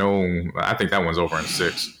I think that one's over in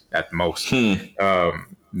 6 at most.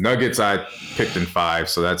 Nuggets I picked in 5,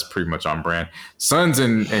 so that's pretty much on brand. Suns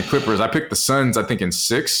and Clippers, I picked the Suns I think in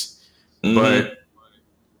 6, but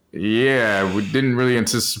yeah, we didn't really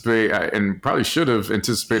anticipate and probably should have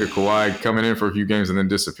anticipated Kawhi coming in for a few games and then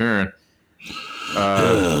disappearing.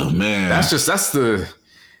 Oh man, that's the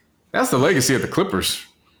legacy of the Clippers.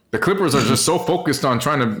 The Clippers are just so focused on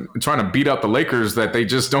trying to beat out the Lakers that they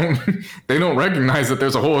just don't recognize that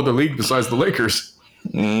there's a whole other league besides the Lakers.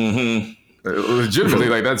 Legitimately,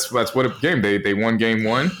 like that's what it became. They won Game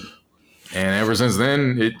 1, and ever since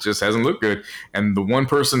then it just hasn't looked good. And the one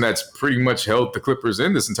person that's pretty much held the Clippers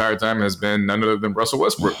in this entire time has been none other than Russell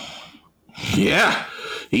Westbrook. Yeah,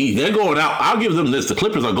 they're going out. I'll give them this: the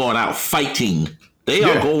Clippers are going out fighting. They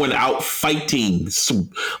are going out fighting.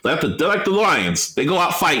 They're like the Lions. They go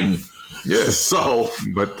out fighting. Yeah. So,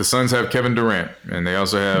 but the Suns have Kevin Durant, and they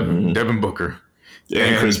also have Devin Booker.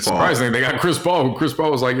 And Chris Paul. Surprisingly, they got Chris Paul. Chris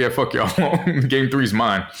Paul was like, "Yeah, fuck y'all. Game 3's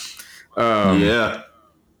mine." Yeah.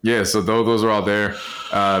 So those are all there.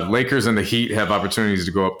 Lakers and the Heat have opportunities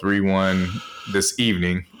to go up 3-1 this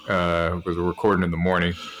evening because we're recording in the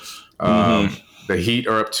morning. The Heat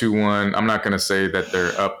are up 2-1. I'm not going to say that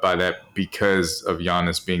they're up by that because of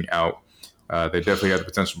Giannis being out. They definitely had the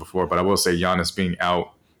potential before, but I will say Giannis being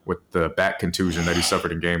out with the back contusion that he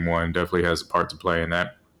suffered in Game 1 definitely has a part to play in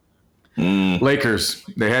that. Lakers,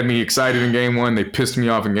 they had me excited in Game 1. They pissed me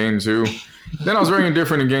off in Game 2. Then I was very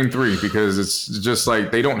indifferent in Game 3 because it's just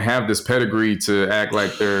like they don't have this pedigree to act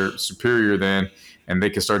like they're superior then, and they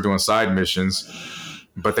can start doing side missions,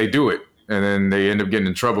 but they do it, and then they end up getting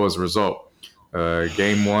in trouble as a result.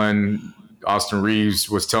 Game 1, Austin Reeves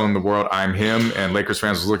was telling the world, "I'm him," and Lakers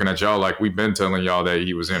fans was looking at y'all like, "We've been telling y'all that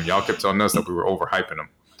he was him. Y'all kept telling us that we were overhyping him."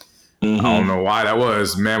 I don't know why that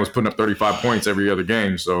was. Man was putting up 35 points every other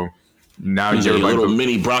game, so now he's your little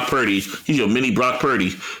mini Brock Purdy. He's your mini Brock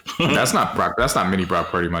Purdy. That's not mini Brock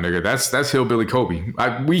Purdy, my nigga. That's Hillbilly Kobe.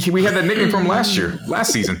 We had that nickname from last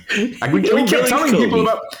season. Like we kept telling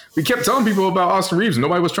people about Austin Reeves.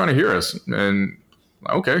 Nobody was trying to hear us, and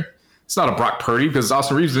okay. It's not a Brock Purdy because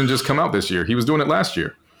Austin Reeves didn't just come out this year. He was doing it last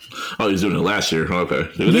year. Oh, he was doing it last year. Okay.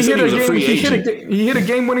 He hit a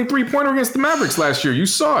game-winning 3-pointer against the Mavericks last year. You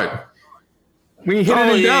saw it. When he hit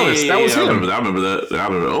it in Dallas. That was him. I remember that.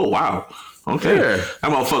 Oh, wow. Okay. Yeah.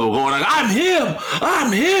 That motherfucker going like, I'm him.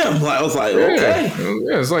 I was like, okay.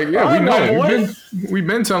 Yeah, it's like, yeah, we know. We've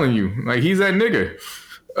been telling you. Like, he's that nigga.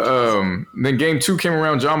 Then Game 2 came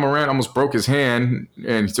around. John Morant almost broke his hand,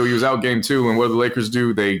 and so he was out Game 2. And what do the Lakers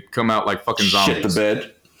do? They come out like fucking zombies. Shit the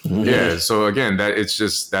bed. Yeah. So again, that's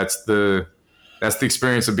the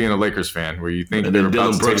experience of being a Lakers fan, where you think they're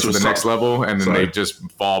about to take it to the next level, and then they just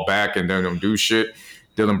fall back and they don't do shit.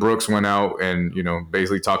 Dylan Brooks went out and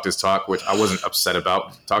basically talked his talk, which I wasn't upset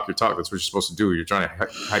about. Talk your talk. That's what you're supposed to do. You're trying to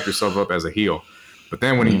hype yourself up as a heel. But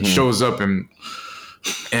then when he shows up and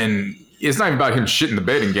And it's not even about him shitting the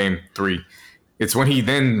bed in game 3. It's when he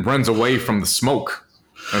then runs away from the smoke.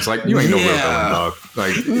 And it's like, you ain't no real villain, dog.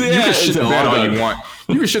 Like, you can shit the bed all you want.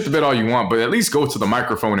 You can shit the bed all you want, but at least go to the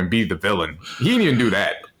microphone and be the villain. He didn't even do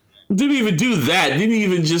that. Didn't even do that. Didn't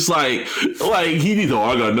even just like he didn't. Oh,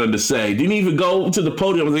 I got nothing to say. Didn't even go to the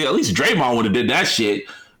podium. Like, at least Draymond would have did that shit.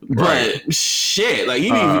 But shit, like he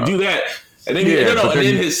didn't even do that. And then, and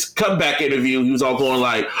then his comeback interview, he was all going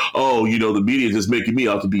like, "Oh, the media just making me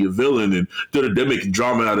out to be a villain, and they're making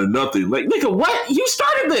drama out of nothing." Like, nigga, what? You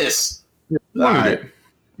started this. You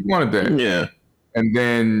wanted that. Yeah. And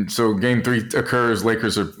then, so game 3 occurs.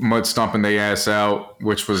 Lakers are mud stomping their ass out,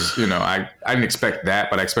 which was, I didn't expect that,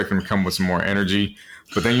 but I expect them to come with some more energy.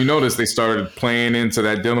 But then you notice they started playing into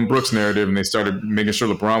that Dylan Brooks narrative, and they started making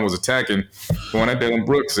sure LeBron was attacking, going at Dylan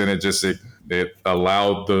Brooks, and it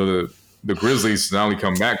allowed the Grizzlies to not only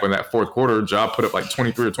come back, but in that fourth quarter, Ja put up like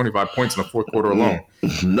 23 or 25 points in the fourth quarter alone.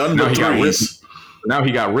 Now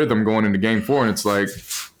he got rhythm going into game 4, and it's like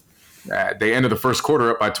they ended the first quarter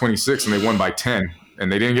up by 26, and they won by 10.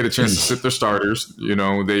 And they didn't get a chance to sit their starters.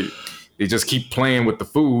 They just keep playing with the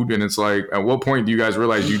food, and it's like, at what point do you guys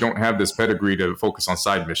realize you don't have this pedigree to focus on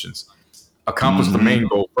side missions? Accomplish the main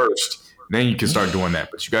goal first, then you can start doing that.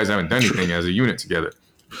 But you guys haven't done anything as a unit together.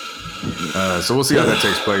 So we'll see how that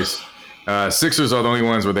takes place. Sixers are the only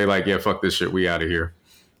ones where they like, yeah, fuck this shit, we out of here.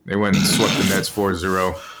 They went and swept the Nets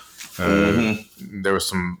 4-0. There was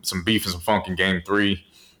some beef and some funk in game 3.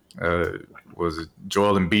 Was it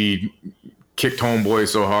Joel Embiid kicked homeboy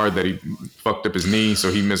so hard that he fucked up his knee,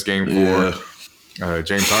 so he missed game 4.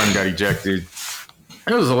 James Harden got ejected.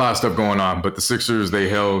 There was a lot of stuff going on, but the Sixers, they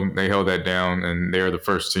held that down, and they're the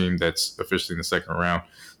first team that's officially in the second round.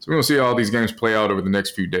 So we're going to see how all these games play out over the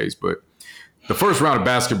next few days. But the first round of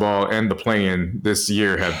basketball and the play-in this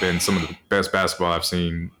year have been some of the best basketball I've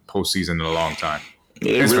seen postseason in a long time.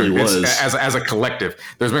 It really was. As a collective.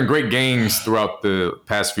 There's been great games throughout the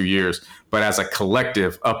past few years, but as a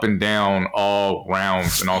collective, up and down, all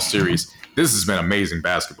rounds and all series, this has been amazing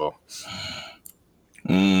basketball.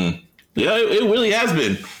 Yeah, it really has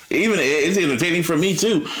been. Even it's entertaining for me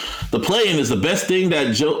too. The play-in is the best thing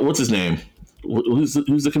that what's his name? Who's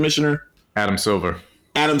the commissioner? Adam Silver.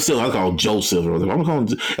 I call him Joe Silver. I'm calling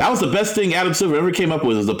him, that was the best thing Adam Silver ever came up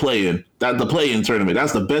with, is the play-in. The play-in tournament.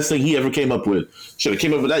 That's the best thing he ever came up with. Should have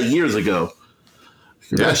came up with that years ago.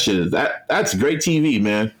 Yeah. That's great TV,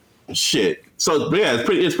 man. Shit. So yeah,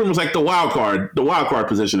 it's pretty much like the wild card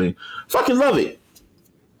positioning. Fucking love it.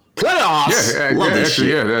 Playoffs. Love this shit.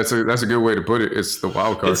 Yeah, that's a good way to put it. It's the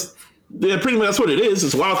wild card. Pretty much that's what it is.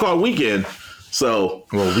 It's wild card weekend. So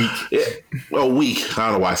week. Week. I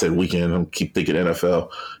don't know why I said weekend. I keep thinking NFL.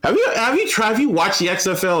 Have you watched the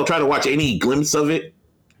XFL or tried to watch any glimpse of it?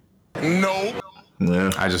 No.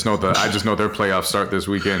 Yeah. I just know their playoffs start this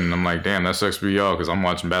weekend, and I'm like, damn, that sucks for y'all because I'm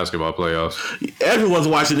watching basketball playoffs. Everyone's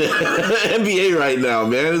watching the NBA right now,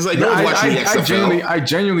 man. It's like no one's watching the XFL. I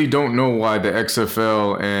genuinely don't know why the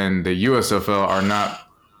XFL and the USFL are not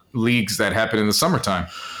leagues that happen in the summertime.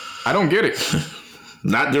 I don't get it.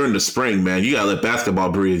 Not during the spring, man. You gotta let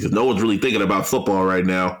basketball breathe because no one's really thinking about football right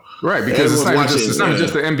now. Right, because it's not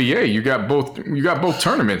just the NBA. You got both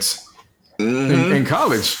tournaments in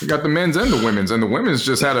college. You got the men's and the women's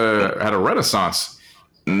just had a renaissance.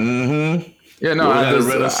 Yeah, no, I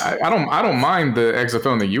don't mind the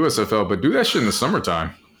XFL and the USFL, but do that shit in the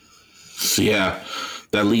summertime. Yeah,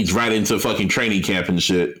 that leads right into fucking training camp and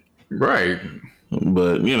shit. Right,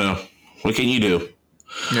 but what can you do?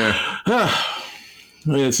 Yeah.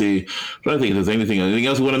 Let's see. I don't think there's anything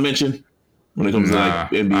else you want to mention when it comes to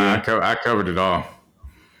NBA. I covered it all.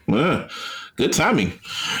 Good timing.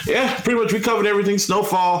 Yeah, pretty much we covered everything.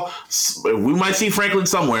 Snowfall. We might see Franklin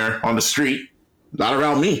somewhere on the street. Not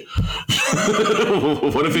around me.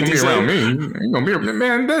 What if it's around me? Ain't gonna be,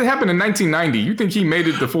 man, that happened in 1990. You think he made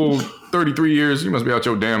it the full 33 years? You must be out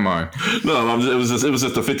your damn mind. No, it was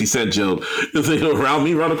just a 50 Cent joke. Around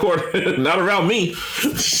me, around the corner. Not around me.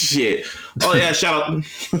 Shit. Oh yeah, shout out.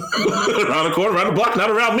 Around the corner, around the block, not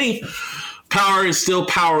around me. Power is still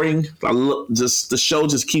powering. The show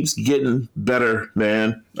just keeps getting better,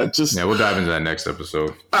 man. We'll dive into that next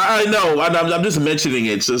episode. I know. I'm just mentioning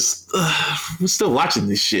it. Just we're still watching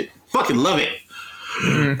this shit. Fucking love it.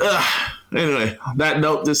 Anyway, on that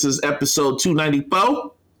note, this is episode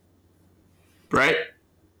 294. Right?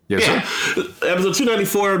 Yes, yeah. Sir. Episode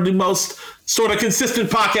 294, the most sort of consistent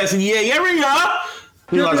podcast in the area.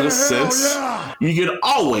 Realize in a sense, you can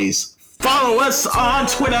always Follow us on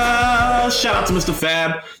Twitter. Shout out to Mr.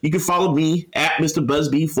 Fab. You can follow me at Mr.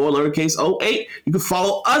 Busby 408. You can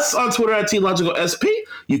follow us on Twitter at iLLogicalSP.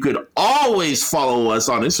 You could always follow us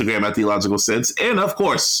on Instagram at iLLogicalSense. And of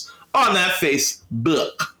course, on that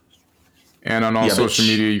Facebook. And on all social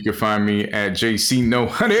media, you can find me at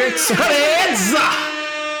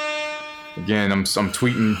JCNo100. Again, I'm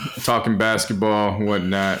tweeting, talking basketball,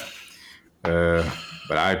 whatnot.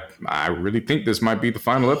 But I really think this might be the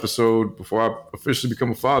final episode before I officially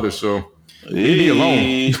become a father. So leave me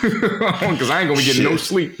alone, because I ain't gonna be getting no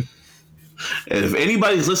sleep. And if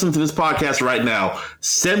anybody's listening to this podcast right now,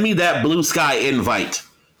 send me that Blue Sky invite.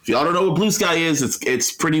 If y'all don't know what Blue Sky is,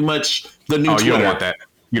 it's pretty much the new Twitter. You don't want that.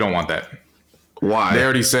 You don't want that. Why? They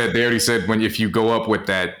already said when if you go up with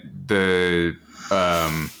that the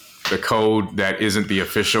code that isn't the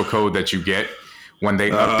official code that you get. When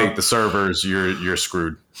they update the servers, you're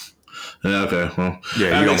screwed. Okay, well,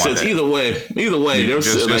 yeah, you don't want that. Either way,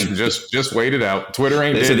 just wait it out. Twitter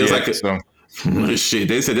ain't dead yet. Shit,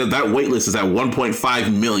 they said that waitlist is at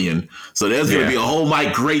 1.5 million, so there's going to be a whole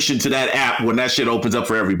migration to that app when that shit opens up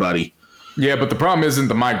for everybody. Yeah, but the problem isn't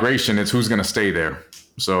the migration; it's who's going to stay there.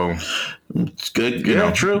 So it's good.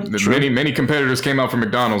 Yeah, true. Many competitors came out from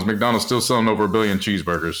McDonald's. McDonald's still selling over 1 billion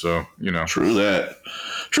cheeseburgers. So True that.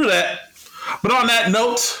 But on that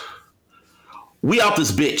note, we out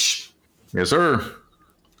this bitch. Yes, sir.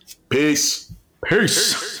 Peace.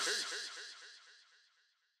 Peace.